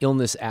mental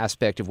illness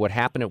aspect of what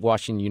happened at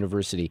Washington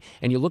University,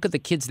 and you look at the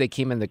kids that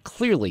came in that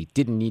clearly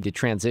didn't need to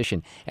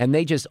transition, and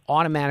they just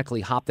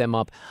automatically hop them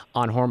up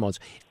on hormones.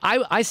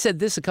 I said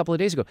this a couple of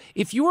days ago.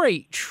 If you are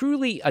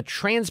truly a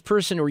trans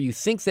person, or you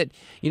think that,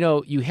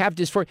 you have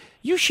dysphoria,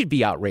 you should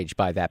be outraged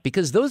by that,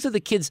 because those are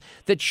the kids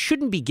that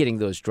shouldn't be getting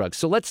those drugs.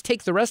 So let's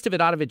take the rest of it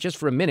out of it just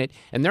for a minute,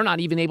 and they're not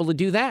even able to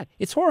do that.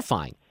 It's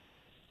horrifying.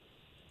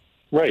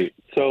 Right.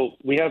 So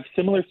we have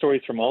similar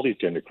stories from all these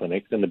gender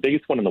clinics, and the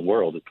biggest one in the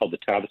world is called the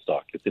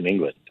Tavistock. It's in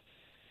England.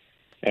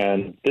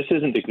 And this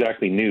isn't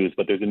exactly news,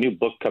 but there's a new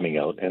book coming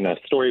out, and that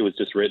story was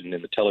just written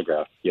in the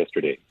Telegraph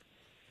yesterday.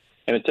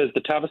 And it says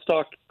the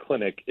Tavistock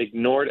Clinic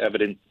ignored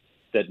evidence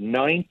that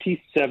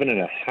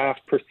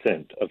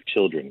 97.5% of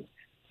children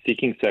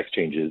seeking sex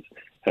changes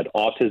had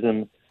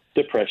autism,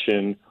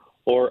 depression,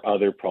 or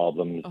other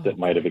problems that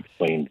might have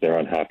explained their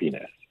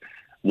unhappiness.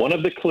 One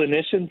of the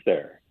clinicians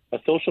there, a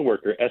social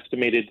worker,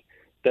 estimated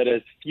that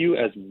as few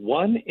as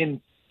 1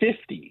 in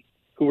 50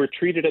 who were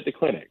treated at the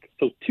clinic,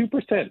 so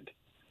 2%,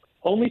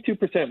 only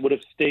 2% would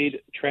have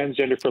stayed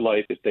transgender for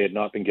life if they had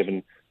not been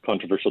given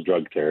controversial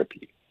drug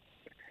therapy.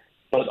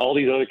 But all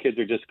these other kids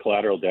are just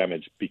collateral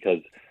damage because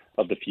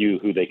of the few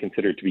who they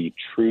consider to be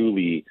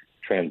truly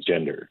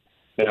transgender.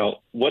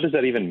 Now, what does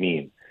that even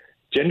mean?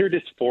 Gender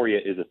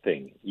dysphoria is a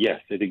thing. Yes,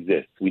 it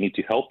exists. We need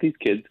to help these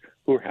kids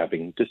who are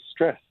having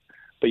distress.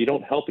 But you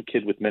don't help a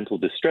kid with mental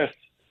distress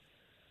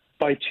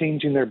by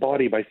changing their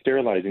body, by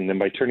sterilizing them,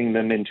 by turning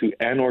them into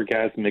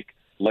anorgasmic,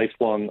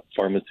 lifelong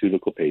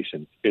pharmaceutical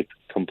patients. It's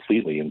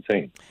completely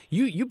insane.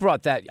 You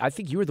brought that, I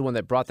think you were the one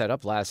that brought that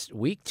up last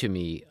week to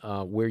me,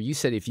 where you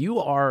said if you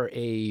are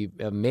a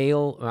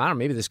male, I don't know,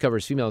 maybe this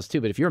covers females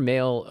too, but if you're a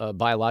male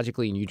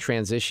biologically and you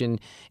transition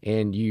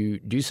and you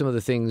do some of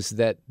the things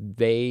that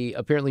they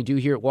apparently do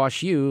here at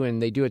WashU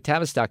and they do at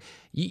Tavistock,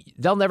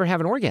 they'll never have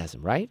an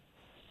orgasm, right?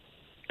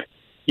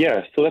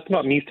 Yeah, so that's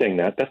not me saying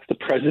that. That's the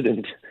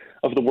president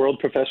of the World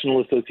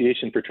Professional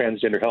Association for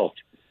Transgender Health,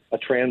 a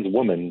trans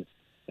woman,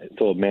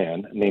 so a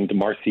man, named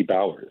Marcy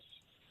Bowers,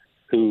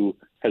 who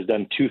has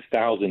done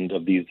 2,000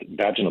 of these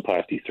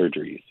vaginoplasty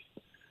surgeries.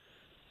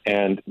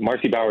 And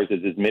Marcy Bowers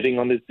is admitting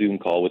on this Zoom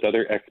call with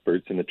other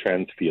experts in the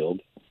trans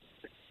field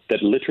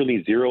that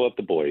literally zero of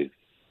the boys,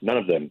 none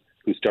of them,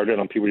 who started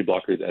on puberty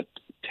blockers at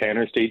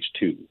Tanner stage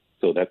 2,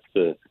 so that's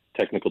the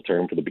technical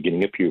term for the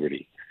beginning of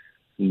puberty,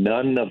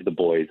 none of the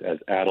boys as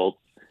adults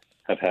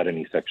have had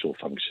any sexual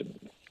function.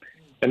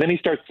 And then he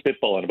starts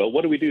spitballing about,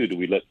 what do we do? Do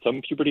we let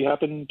some puberty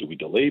happen? Do we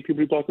delay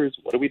puberty blockers?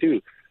 What do we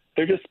do?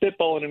 They're just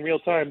spitballing in real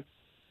time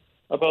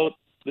about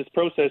this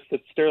process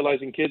that's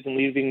sterilizing kids and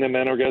leaving them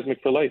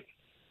anorgasmic for life.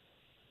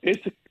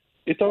 It's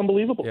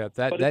unbelievable. Yeah,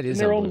 that is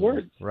in their own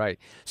words. Right.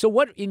 So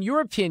what, in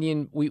your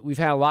opinion, we've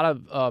had a lot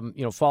of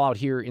fallout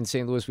here in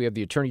St. Louis. We have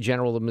the Attorney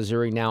General of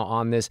Missouri now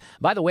on this.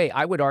 By the way,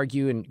 I would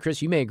argue, and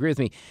Chris, you may agree with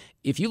me,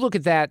 if you look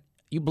at that,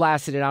 you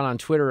blasted it out on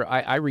Twitter.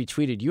 I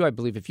retweeted you, I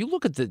believe. If you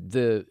look at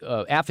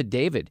the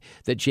affidavit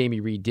that Jamie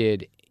Reed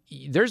did,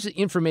 there's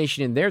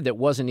information in there that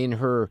wasn't in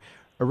her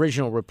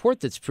original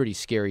report that's pretty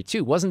scary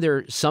too. Wasn't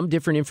there some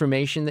different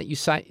information that you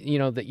saw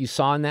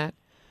in that?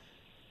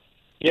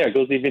 Yeah, it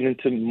goes even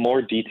into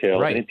more detail,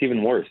 right. And it's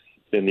even worse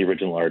than the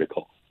original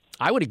article.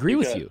 I would agree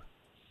with you.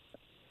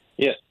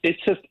 Yeah,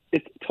 it's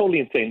totally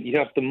insane. You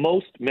have the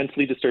most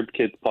mentally disturbed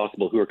kids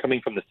possible who are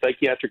coming from the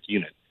psychiatric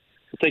unit.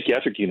 The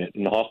psychiatric unit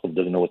in the hospital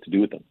doesn't know what to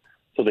do with them.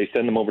 So they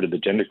send them over to the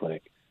gender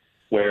clinic,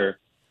 where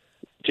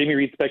Jamie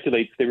Reed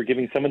speculates they were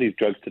giving some of these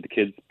drugs to the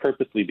kids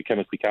purposely to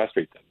chemically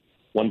castrate them.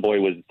 One boy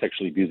was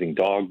sexually abusing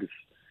dogs,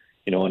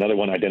 another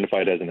one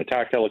identified as an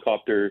attack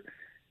helicopter.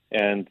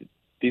 And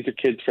these are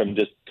kids from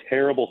just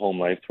terrible home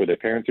lives where their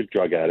parents are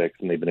drug addicts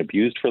and they've been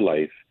abused for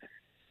life.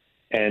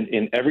 And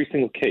in every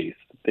single case,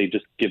 they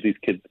just give these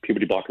kids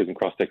puberty blockers and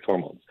cross-sex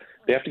hormones.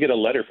 They have to get a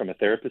letter from a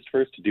therapist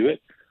first to do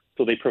it.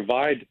 So they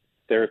provide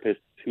therapists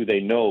who they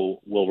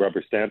know will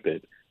rubber stamp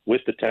it with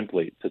the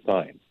template to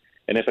sign.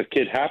 And if a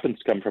kid happens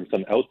to come from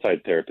some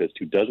outside therapist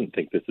who doesn't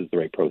think this is the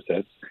right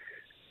process,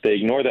 They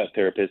ignore that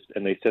therapist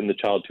and they send the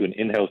child to an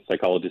in-house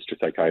psychologist or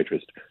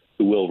psychiatrist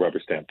who will rubber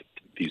stamp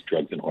these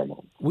drugs and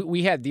hormones.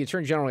 We had the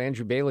Attorney General,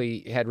 Andrew Bailey,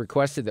 had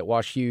requested that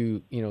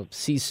WashU,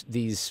 cease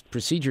these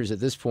procedures at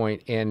this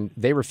point, and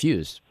they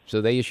refused.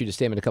 So they issued a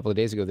statement a couple of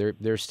days ago.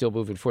 They're still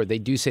moving forward. They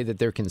do say that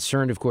they're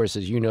concerned, of course,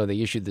 as you know, they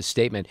issued the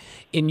statement.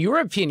 In your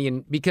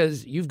opinion,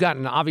 because you've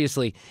gotten,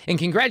 obviously, and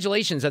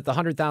congratulations at the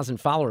 100,000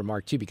 follower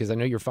mark, too, because I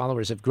know your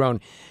followers have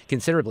grown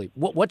considerably.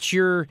 What's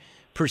your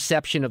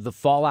perception of the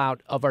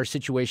fallout of our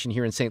situation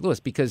here in St. Louis?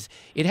 Because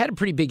it had a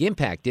pretty big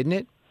impact, didn't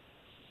it?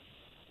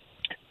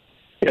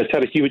 Yeah, it's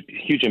had a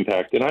huge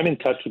impact. And I'm in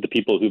touch with the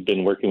people who've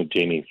been working with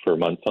Jamie for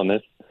months on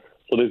this.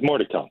 So there's more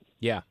to come.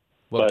 Yeah.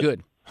 Well, but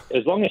good.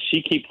 As long as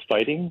she keeps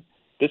fighting,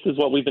 this is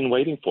what we've been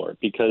waiting for,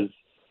 because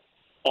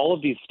all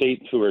of these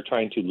states who are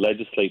trying to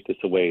legislate this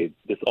away,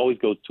 this always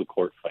goes to a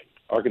court fight.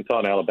 Arkansas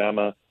and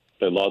Alabama,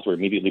 their laws were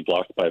immediately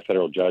blocked by a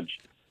federal judge,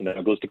 and now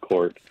it goes to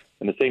court.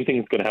 And the same thing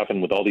is going to happen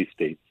with all these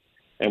states.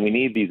 And we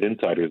need these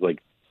insiders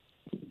like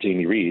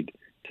Jamie Reed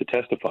to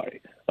testify.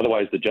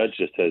 Otherwise, the judge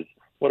just says,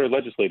 what are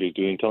legislators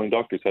doing telling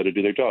doctors how to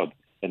do their job?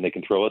 And they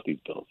can throw out these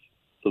bills.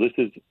 So this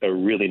is a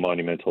really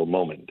monumental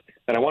moment.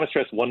 And I want to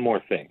stress one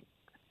more thing.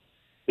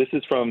 This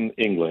is from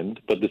England,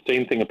 but the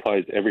same thing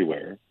applies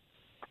everywhere.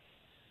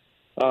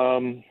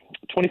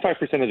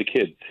 25% of the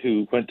kids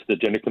who went to the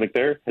gender clinic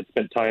there had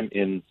spent time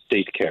in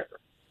state care.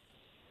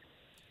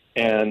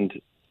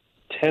 And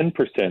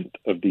 10%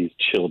 of these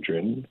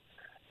children,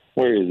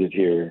 where is it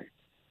here?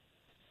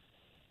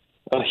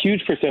 A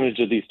huge percentage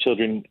of these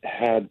children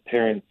had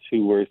parents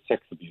who were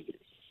sex abusers,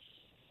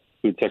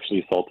 who had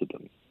sexually assaulted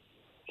them.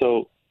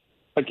 So,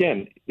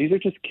 again, these are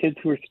just kids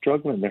who are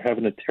struggling. They're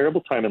having a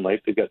terrible time in life.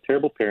 They've got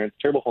terrible parents,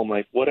 terrible home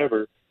life,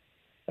 whatever.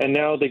 And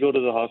now they go to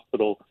the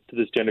hospital, to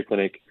this gender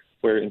clinic,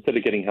 where instead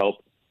of getting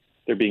help,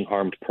 they're being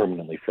harmed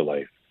permanently for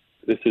life.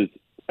 This is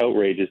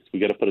outrageous. We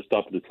got to put a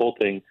stop to this whole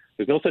thing.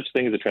 There's no such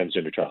thing as a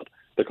transgender child.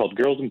 They're called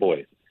girls and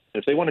boys.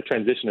 And if they want to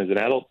transition as an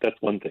adult, that's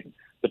one thing.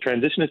 But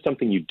transition is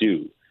something you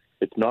do.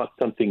 It's not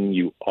something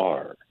you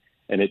are.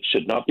 And it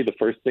should not be the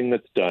first thing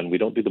that's done. We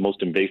don't do the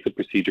most invasive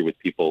procedure with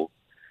people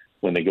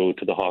when they go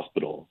to the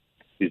hospital.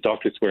 These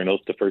doctors swear an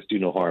oath to first do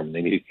no harm.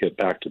 They need to get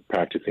back to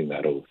practicing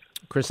that oath.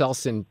 Chris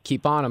Elston,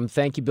 keep on him.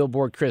 Thank you,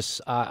 Billboard. Chris,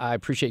 I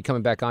appreciate you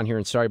coming back on here,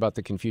 and sorry about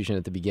the confusion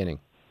at the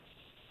beginning.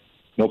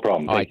 No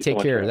problem. All right, take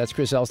care. That's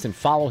Chris Elston.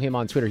 Follow him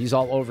on Twitter. He's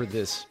all over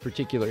this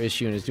particular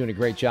issue and is doing a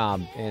great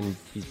job. And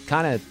he's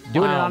kind of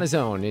doing it on his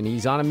own. And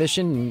he's on a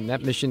mission, and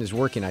that mission is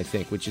working, I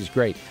think, which is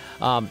great.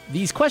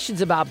 These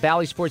questions about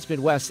Bally Sports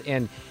Midwest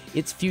and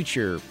its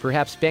future,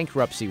 perhaps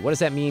bankruptcy, what does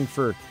that mean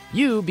for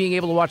you being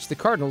able to watch the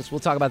Cardinals? We'll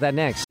talk about that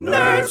next.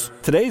 Nerds!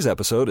 Today's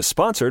episode is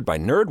sponsored by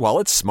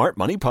NerdWallet's Smart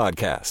Money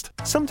Podcast.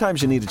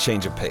 Sometimes you need a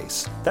change of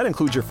pace. That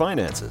includes your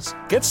finances.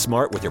 Get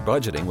smart with your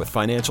budgeting with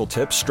financial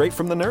tips straight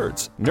from the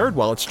nerds.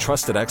 NerdWallet's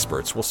trusted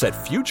experts will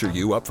set future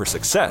you up for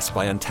success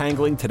by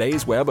untangling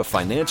today's web of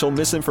financial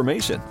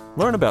misinformation.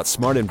 Learn about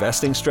smart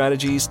investing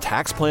strategies,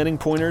 tax planning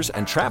pointers,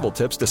 and travel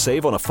tips to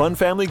save on a fun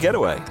family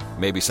getaway.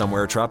 Maybe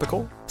somewhere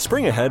tropical?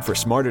 Spring ahead for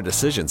smarter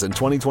decisions in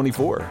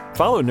 2024.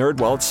 Follow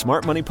NerdWallet's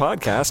Smart Money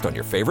Podcast on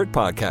your favorite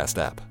podcast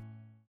app.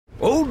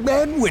 Old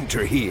Man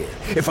Winter here.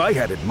 If I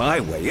had it my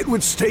way, it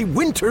would stay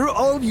winter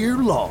all year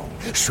long.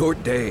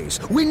 Short days,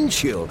 wind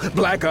chill,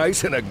 black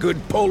ice, and a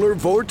good polar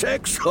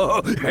vortex.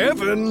 Oh,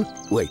 heaven.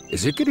 Wait,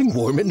 is it getting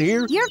warm in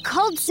here? Your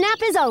cold snap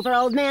is over,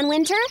 Old Man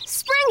Winter.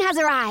 Spring has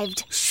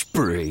arrived.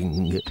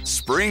 Spring.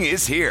 Spring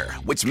is here,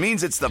 which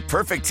means it's the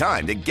perfect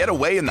time to get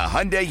away in the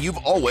Hyundai you've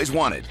always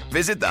wanted.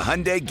 Visit the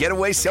Hyundai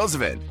Getaway Sales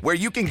Event, where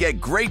you can get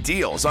great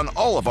deals on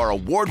all of our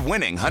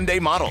award-winning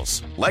Hyundai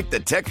models, like the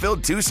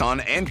tech-filled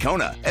Tucson and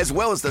Kona, as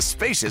well as the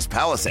spacious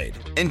Palisade.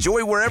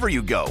 Enjoy wherever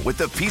you go with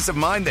the peace of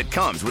mind that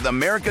comes with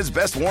America's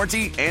best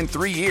warranty and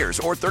 3 years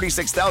or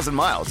 36,000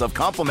 miles of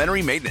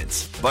complimentary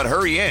maintenance. But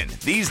hurry in,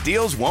 these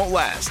deals won't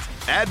last.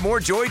 Add more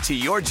joy to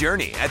your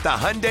journey at the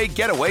Hyundai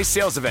Getaway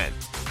Sales Event.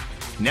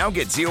 Now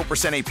get 0%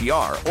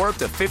 APR or up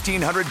to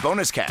 $1,500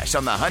 bonus cash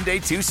on the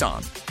Hyundai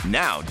Tucson.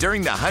 Now,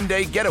 during the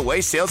Hyundai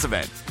Getaway Sales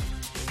Event.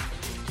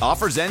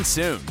 Offers end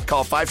soon.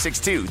 Call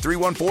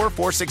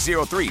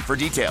 562-314-4603 for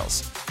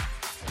details.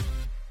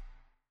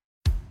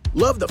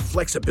 Love the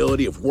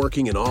flexibility of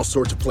working in all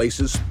sorts of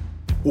places?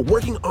 Well,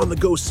 working on the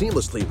go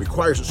seamlessly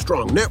requires a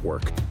strong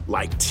network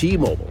like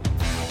T-Mobile.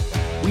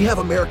 We have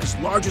America's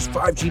largest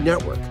 5G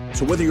network,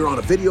 so whether you're on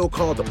a video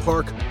call at the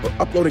park or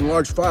uploading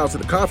large files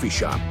at a coffee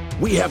shop,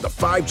 we have the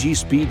 5G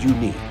speed you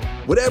need.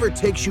 Whatever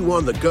takes you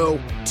on the go,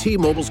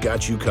 T-Mobile's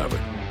got you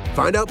covered.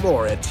 Find out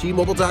more at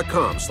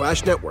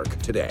T-Mobile.com/network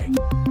today.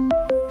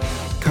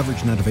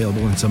 Coverage not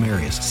available in some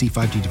areas. See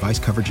 5G device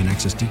coverage and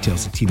access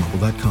details at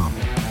T-Mobile.com.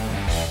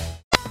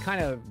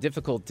 kind of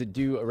difficult to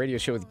do a radio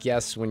show with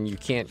guests when you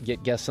can't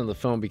get guests on the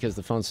phone because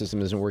the phone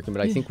system isn't working.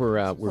 But I think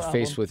we're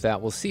faced with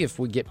that. We'll see if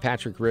we get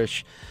Patrick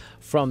Risch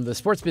from the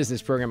sports business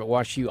program at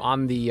WashU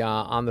on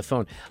the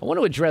phone. I want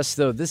to address,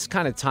 though, this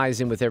kind of ties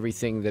in with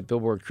everything that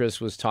Billboard Chris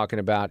was talking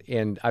about.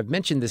 And I've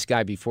mentioned this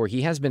guy before.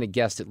 He has been a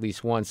guest at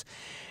least once,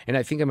 and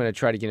I think I'm going to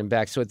try to get him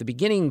back. So at the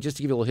beginning, just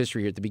to give you a little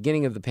history here, at the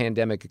beginning of the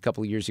pandemic a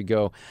couple of years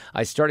ago,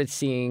 I started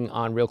seeing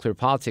on Real Clear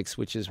Politics,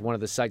 which is one of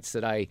the sites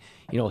that I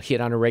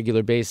hit on a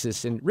regular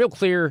basis. And Real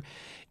Clear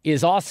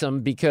is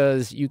awesome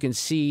because you can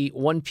see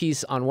one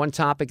piece on one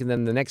topic, and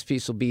then the next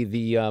piece will be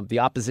the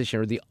opposition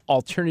or the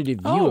alternative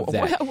view of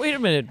that. Wait a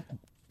minute.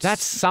 That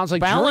sounds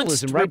like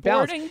balanced journalism, right?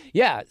 Reporting? Balance.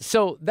 Yeah,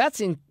 so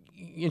that's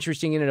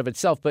interesting in and of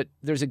itself. But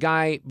there's a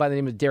guy by the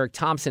name of Derek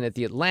Thompson at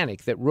The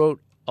Atlantic that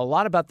wrote a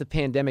lot about the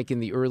pandemic in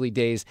the early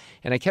days,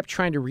 and I kept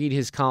trying to read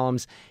his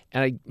columns,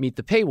 and I meet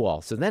the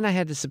paywall. So then I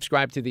had to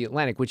subscribe to The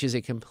Atlantic, which is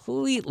a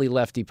completely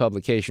lefty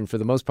publication for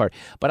the most part.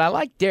 But I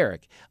like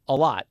Derek a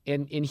lot,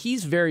 and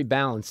he's very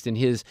balanced in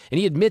his, and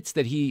he admits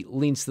that he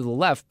leans to the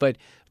left, but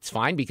it's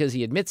fine because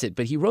he admits it.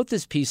 But he wrote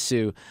this piece,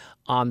 Sue,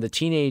 on the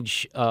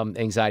teenage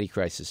anxiety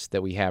crisis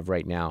that we have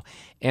right now,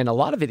 and a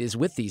lot of it is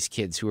with these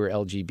kids who are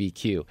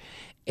LGBTQ.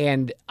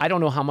 And I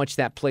don't know how much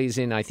that plays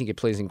in. I think it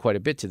plays in quite a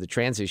bit to the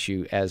trans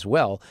issue as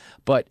well.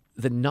 But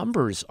the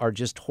numbers are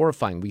just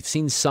horrifying. We've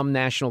seen some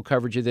national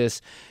coverage of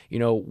this,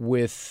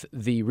 with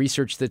the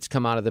research that's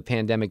come out of the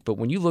pandemic. But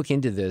when you look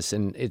into this,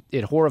 and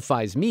it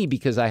horrifies me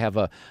because I have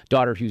a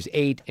daughter who's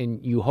 8,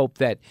 and you hope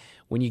that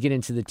when you get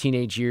into the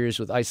teenage years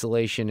with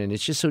isolation, and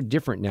it's just so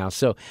different now.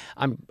 So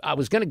I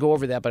was going to go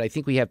over that, but I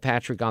think we have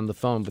Patrick on the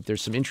phone, but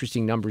there's some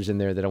interesting numbers in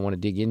there that I want to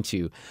dig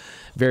into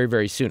very,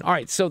 very soon. All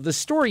right, so the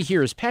story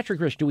here is, Patrick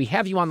Risch, do we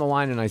have you on the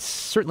line? And I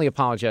certainly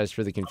apologize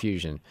for the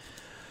confusion.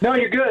 No,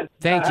 you're good.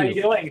 Thank you. How are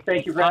you doing?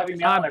 Thank you for having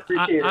me on. I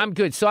appreciate it. I'm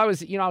good. So I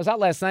was out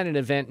last night at an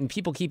event, and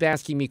people keep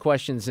asking me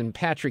questions. And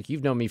Patrick,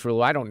 you've known me for a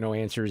little. I don't know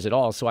answers at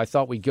all, so I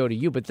thought we'd go to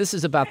you. But this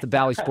is about the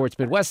Bally Sports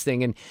Midwest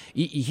thing, and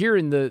here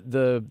in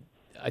the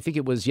I think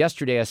it was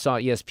yesterday, I saw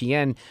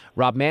ESPN,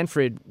 Rob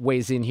Manfred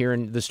weighs in here,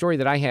 and the story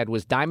that I had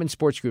was Diamond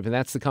Sports Group, and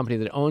that's the company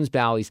that owns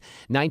Bally's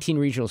 19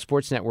 regional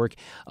sports network.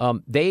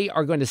 They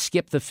are going to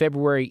skip the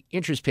February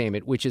interest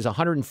payment, which is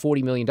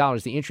 $140 million,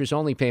 the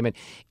interest-only payment,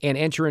 and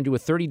enter into a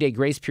 30-day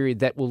grace period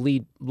that will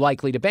lead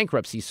likely to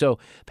bankruptcy. So,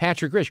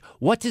 Patrick Risch,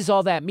 what does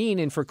all that mean?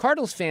 And for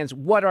Cardinals fans,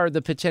 what are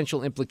the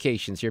potential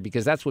implications here?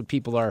 Because that's what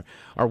people are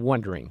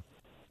wondering.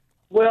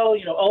 Well,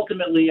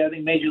 ultimately, I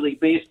think Major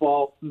League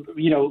Baseball,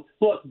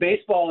 look,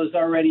 baseball has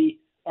already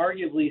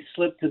arguably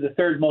slipped to the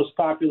third most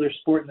popular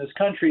sport in this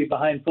country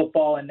behind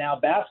football, and now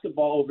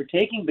basketball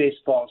overtaking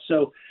baseball.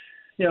 So,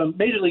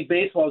 Major League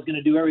Baseball is going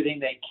to do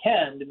everything they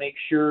can to make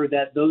sure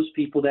that those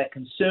people that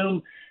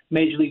consume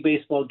Major League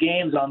Baseball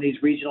games on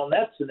these regional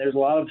nets, and there's a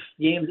lot of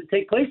games that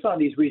take place on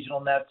these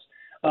regional nets,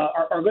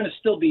 are going to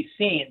still be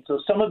seen. So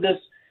some of this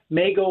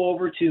may go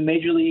over to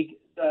Major League,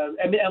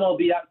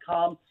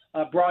 MLB.com,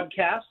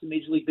 broadcast, the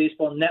Major League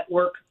Baseball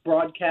Network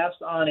broadcast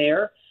on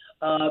air.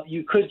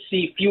 You could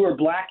see fewer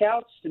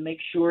blackouts to make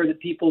sure that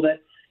people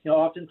that,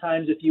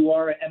 oftentimes if you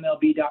are an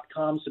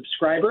MLB.com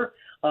subscriber,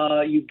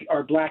 you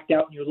are blacked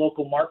out in your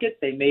local market.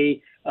 They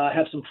may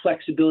have some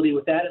flexibility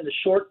with that in the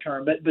short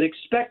term, but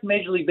expect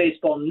Major League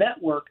Baseball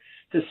Network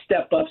to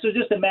step up. So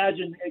just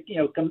imagine,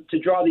 to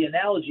draw the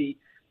analogy,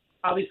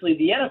 obviously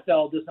the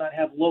NFL does not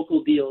have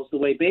local deals the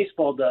way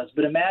baseball does,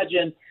 but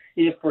imagine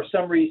if for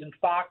some reason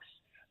Fox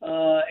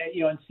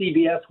and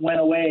CBS went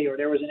away or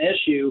there was an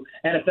issue,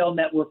 NFL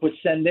Network would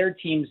send their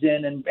teams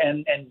in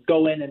and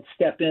go in and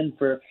step in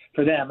for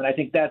them. And I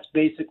think that's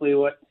basically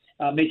what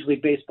Major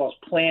League Baseball's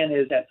plan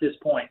is at this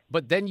point.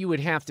 But then you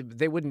would have to,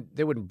 they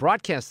wouldn't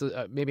broadcast,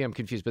 maybe I'm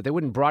confused, but they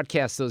wouldn't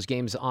broadcast those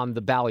games on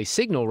the Bally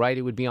signal, right?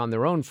 It would be on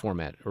their own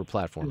format or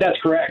platform. That's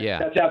correct. Yeah.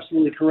 That's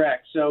absolutely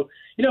correct. So,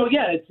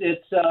 again,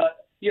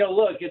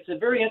 look, it's a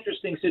very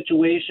interesting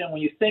situation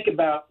when you think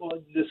about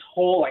this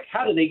whole,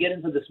 how do they get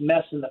into this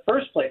mess in the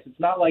first place? It's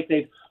not like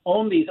they've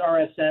owned these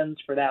RSNs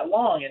for that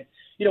long. And,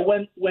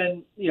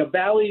 when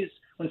Bally's,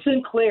 when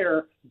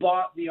Sinclair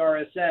bought the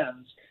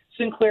RSNs,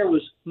 Sinclair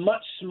was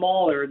much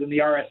smaller than the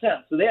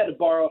RSN. So they had to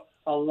borrow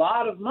a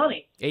lot of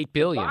money. $8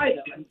 billion. To buy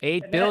them.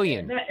 $8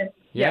 billion.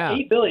 Yeah,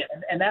 $8 billion.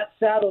 And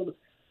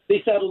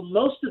they settled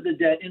most of the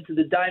debt into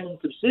the Diamond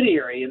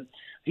subsidiary. And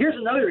here's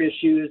another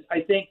issue is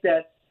I think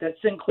that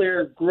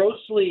Sinclair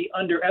grossly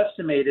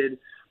underestimated.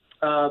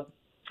 Hold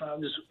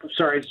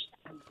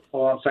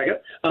on a second.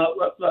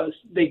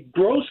 They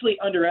grossly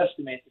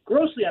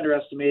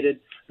underestimated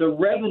the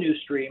revenue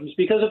streams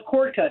because of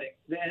cord cutting,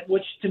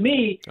 which to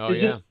me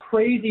is just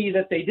crazy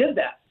that they did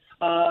that.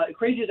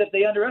 Crazy that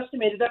they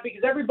underestimated that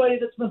because everybody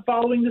that's been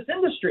following this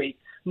industry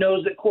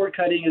knows that cord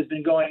cutting has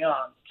been going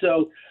on.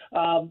 So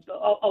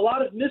a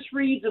lot of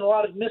misreads and a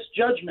lot of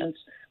misjudgments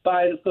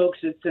by the folks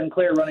at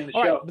Sinclair running the show.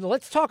 All right,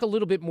 let's talk a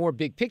little bit more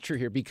big picture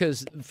here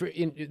because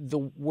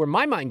where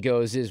my mind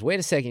goes is,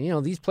 wait a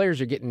second, these players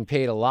are getting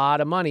paid a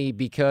lot of money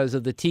because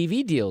of the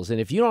TV deals.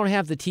 And if you don't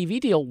have the TV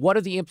deal, what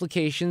are the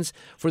implications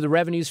for the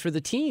revenues for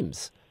the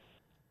teams?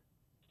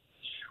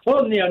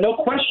 Well, no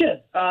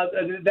question.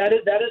 That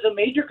is a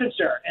major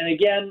concern. And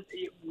again,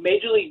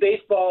 Major League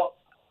Baseball,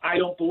 I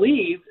don't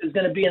believe, is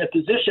going to be in a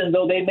position,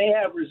 though they may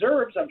have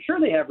reserves. I'm sure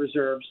they have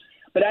reserves.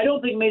 But I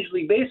don't think Major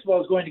League Baseball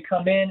is going to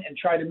come in and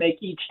try to make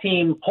each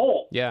team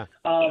whole. Yeah.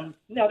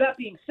 Now, that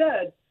being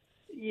said,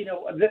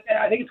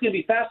 I think it's going to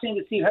be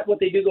fascinating to see what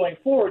they do going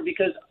forward,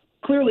 because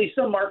clearly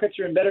some markets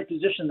are in better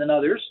position than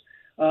others.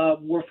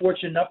 We're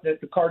fortunate enough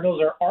that the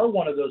Cardinals are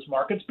one of those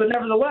markets. But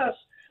nevertheless,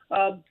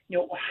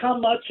 how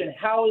much and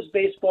how is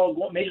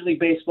Major League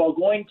Baseball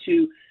going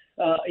to,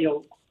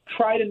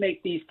 try to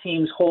make these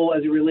teams whole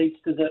as it relates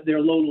to their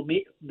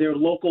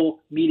local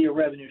media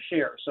revenue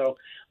share? So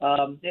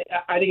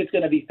I think it's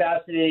going to be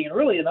fascinating and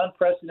really an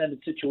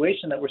unprecedented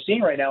situation that we're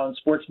seeing right now in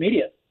sports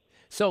media.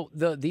 So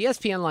the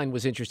ESPN line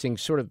was interesting,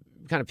 sort of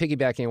kind of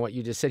piggybacking on what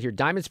you just said here.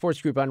 Diamond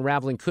Sports Group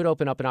unraveling could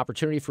open up an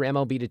opportunity for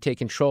MLB to take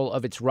control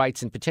of its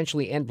rights and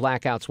potentially end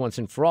blackouts once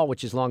and for all,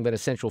 which has long been a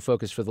central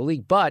focus for the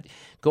league. But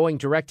going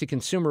direct to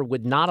consumer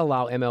would not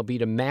allow MLB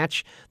to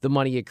match the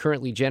money it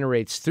currently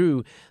generates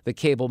through the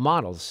cable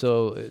models.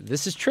 So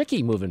this is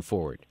tricky moving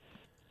forward.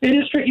 It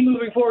is tricky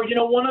moving forward.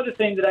 One other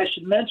thing that I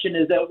should mention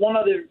is that one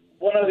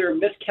other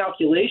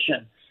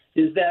miscalculation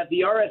is that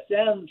the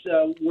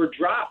RSNs were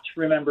dropped,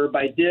 remember,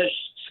 by Dish,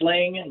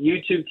 Sling,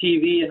 YouTube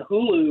TV, and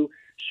Hulu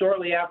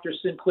shortly after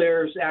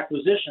Sinclair's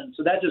acquisition.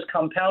 So that just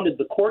compounded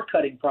the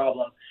cord-cutting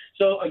problem.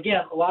 So,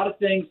 again, a lot of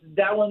things.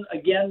 That one,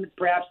 again,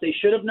 perhaps they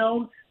should have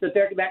known that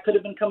could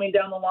have been coming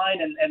down the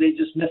line, and they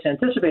just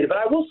misanticipated. But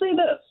I will say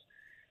this.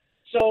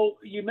 So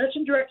you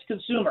mentioned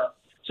direct-to-consumer.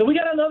 So we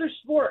got another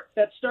sport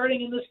that's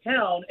starting in this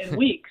town in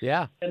weeks,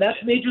 yeah, and that's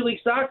Major League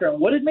Soccer. And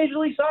what did Major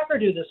League Soccer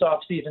do this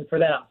offseason for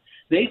them?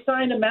 They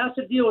signed a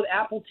massive deal with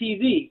Apple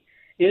TV.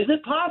 Is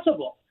it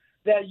possible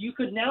that you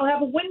could now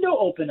have a window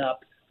open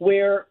up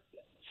where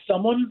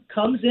someone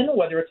comes in,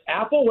 whether it's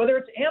Apple, whether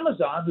it's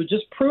Amazon, who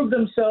just proved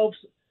themselves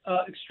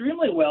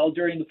extremely well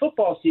during the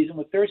football season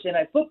with Thursday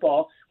Night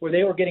Football, where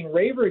they were getting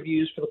rave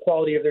reviews for the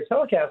quality of their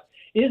telecast?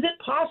 Is it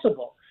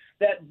possible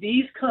that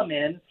these come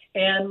in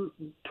and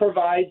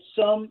provide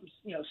some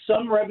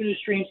revenue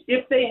streams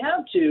if they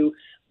have to?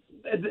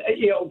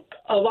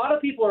 A lot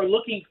of people are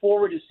looking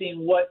forward to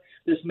seeing what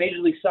this Major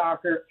League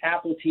Soccer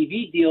Apple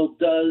TV deal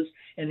does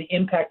and the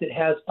impact it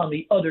has on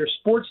the other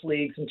sports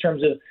leagues in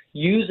terms of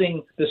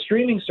using the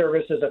streaming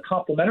service as a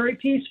complementary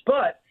piece.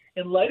 But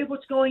in light of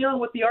what's going on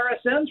with the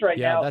RSNs right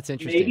now, that's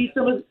interesting.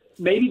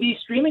 Maybe these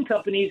streaming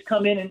companies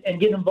come in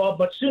and get involved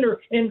much sooner.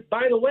 And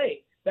by the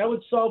way, that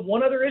would solve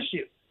one other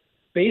issue.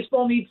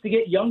 Baseball needs to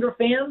get younger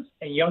fans,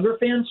 and younger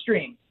fans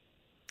stream.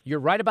 You're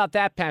right about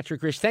that,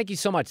 Patrick Risch. Thank you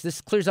so much.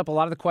 This clears up a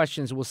lot of the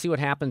questions. We'll see what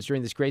happens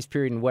during this grace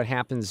period and what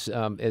happens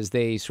as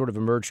they sort of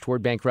emerge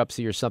toward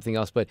bankruptcy or something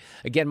else. But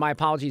again, my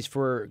apologies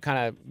for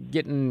kind of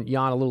getting you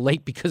on a little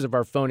late because of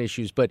our phone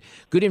issues. But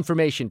good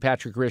information,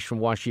 Patrick Risch from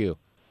WashU.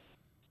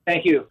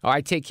 Thank you. All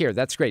right, take care.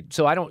 That's great.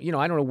 So I don't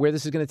know where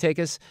this is going to take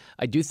us.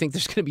 I do think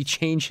there's going to be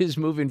changes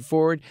moving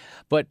forward,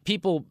 but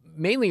people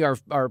mainly are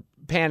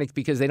panicked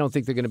because they don't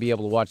think they're going to be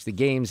able to watch the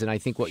games. And I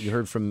think what you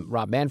heard from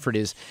Rob Manfred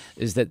is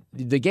that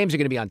the games are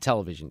going to be on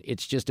television.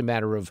 It's just a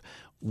matter of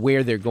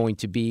where they're going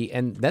to be.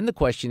 And then the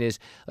question is,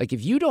 like,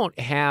 if you don't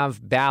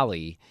have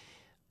Bally,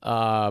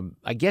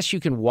 I guess you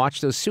can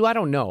watch those. Sue, I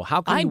don't know.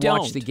 How can you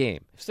watch the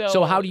game?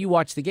 So how do you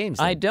watch the games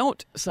then? I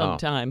don't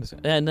sometimes.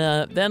 And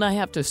then I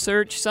have to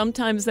search.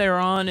 Sometimes they're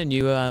on and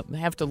you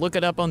have to look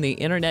it up on the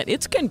internet.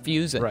 It's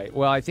confusing. Right.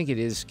 Well, I think it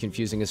is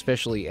confusing,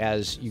 especially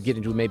as you get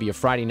into maybe a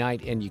Friday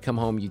night and you come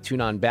home, you tune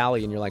on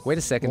Bally, and you're like, wait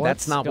a second,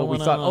 that's not what we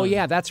thought. Oh,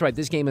 yeah, that's right.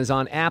 This game is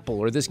on Apple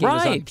or this game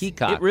is on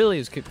Peacock. It really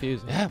is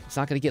confusing. Yeah, it's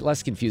not going to get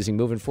less confusing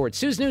moving forward.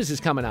 Sue's News is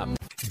coming up.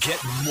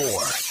 Get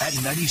more at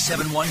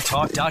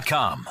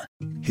 971talk.com.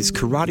 His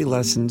karate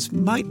lessons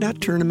might not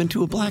turn him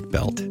into a black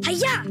belt.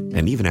 Hi-ya!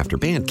 And even after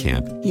band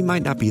camp, he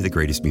might not be the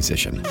greatest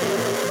musician.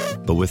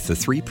 But with the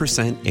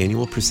 3%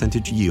 annual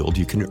percentage yield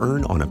you can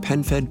earn on a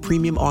PenFed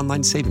premium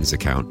online savings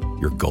account,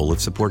 your goal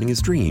of supporting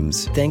his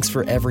dreams... Thanks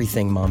for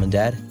everything, Mom and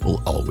Dad.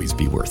 ...will always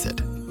be worth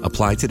it.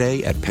 Apply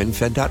today at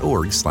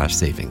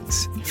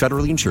PenFed.org/savings.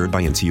 Federally insured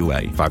by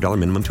NCUA. $5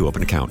 minimum to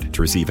open account.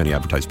 To receive any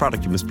advertised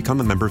product, you must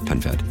become a member of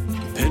PenFed.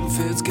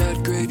 PenFed's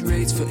got great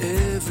rates for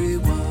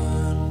everyone.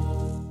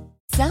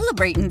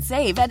 Celebrate and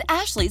save at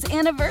Ashley's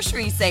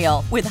Anniversary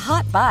Sale. With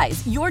Hot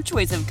Buys, your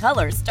choice of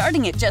colors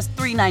starting at just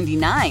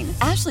 $3.99.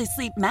 Ashley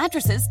Sleep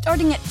mattresses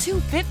starting at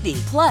 $2.50.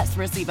 Plus,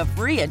 receive a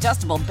free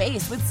adjustable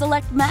base with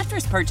select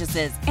mattress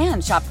purchases.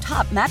 And shop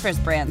top mattress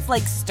brands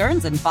like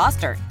Stearns &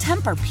 Foster,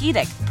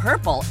 Tempur-Pedic,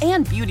 Purple,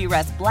 and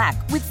Beautyrest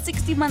Black with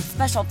 60-month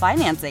special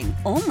financing.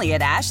 Only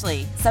at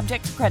Ashley.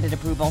 Subject to credit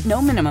approval. No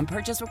minimum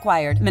purchase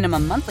required.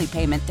 Minimum monthly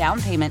payment,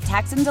 down payment,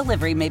 tax, and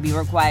delivery may be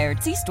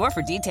required. See store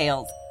for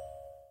details.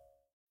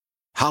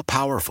 How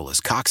powerful is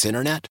Cox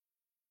Internet?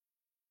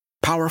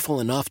 Powerful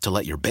enough to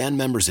let your band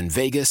members in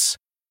Vegas,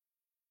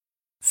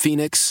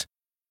 Phoenix,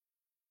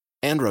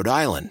 and Rhode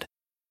Island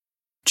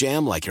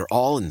jam like you're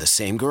all in the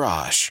same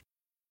garage.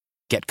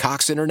 Get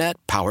Cox Internet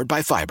powered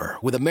by fiber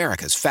with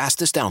America's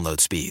fastest download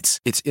speeds.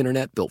 It's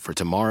internet built for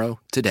tomorrow,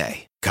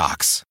 today.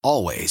 Cox,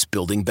 always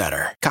building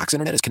better. Cox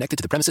Internet is connected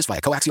to the premises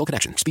via coaxial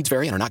connection. Speeds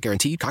vary and are not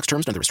guaranteed. Cox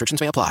terms and other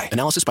restrictions may apply.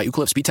 Analysis by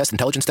Ookla Speed Test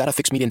Intelligence Data.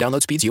 Fixed median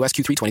download speeds. US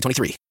Q3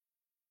 2023.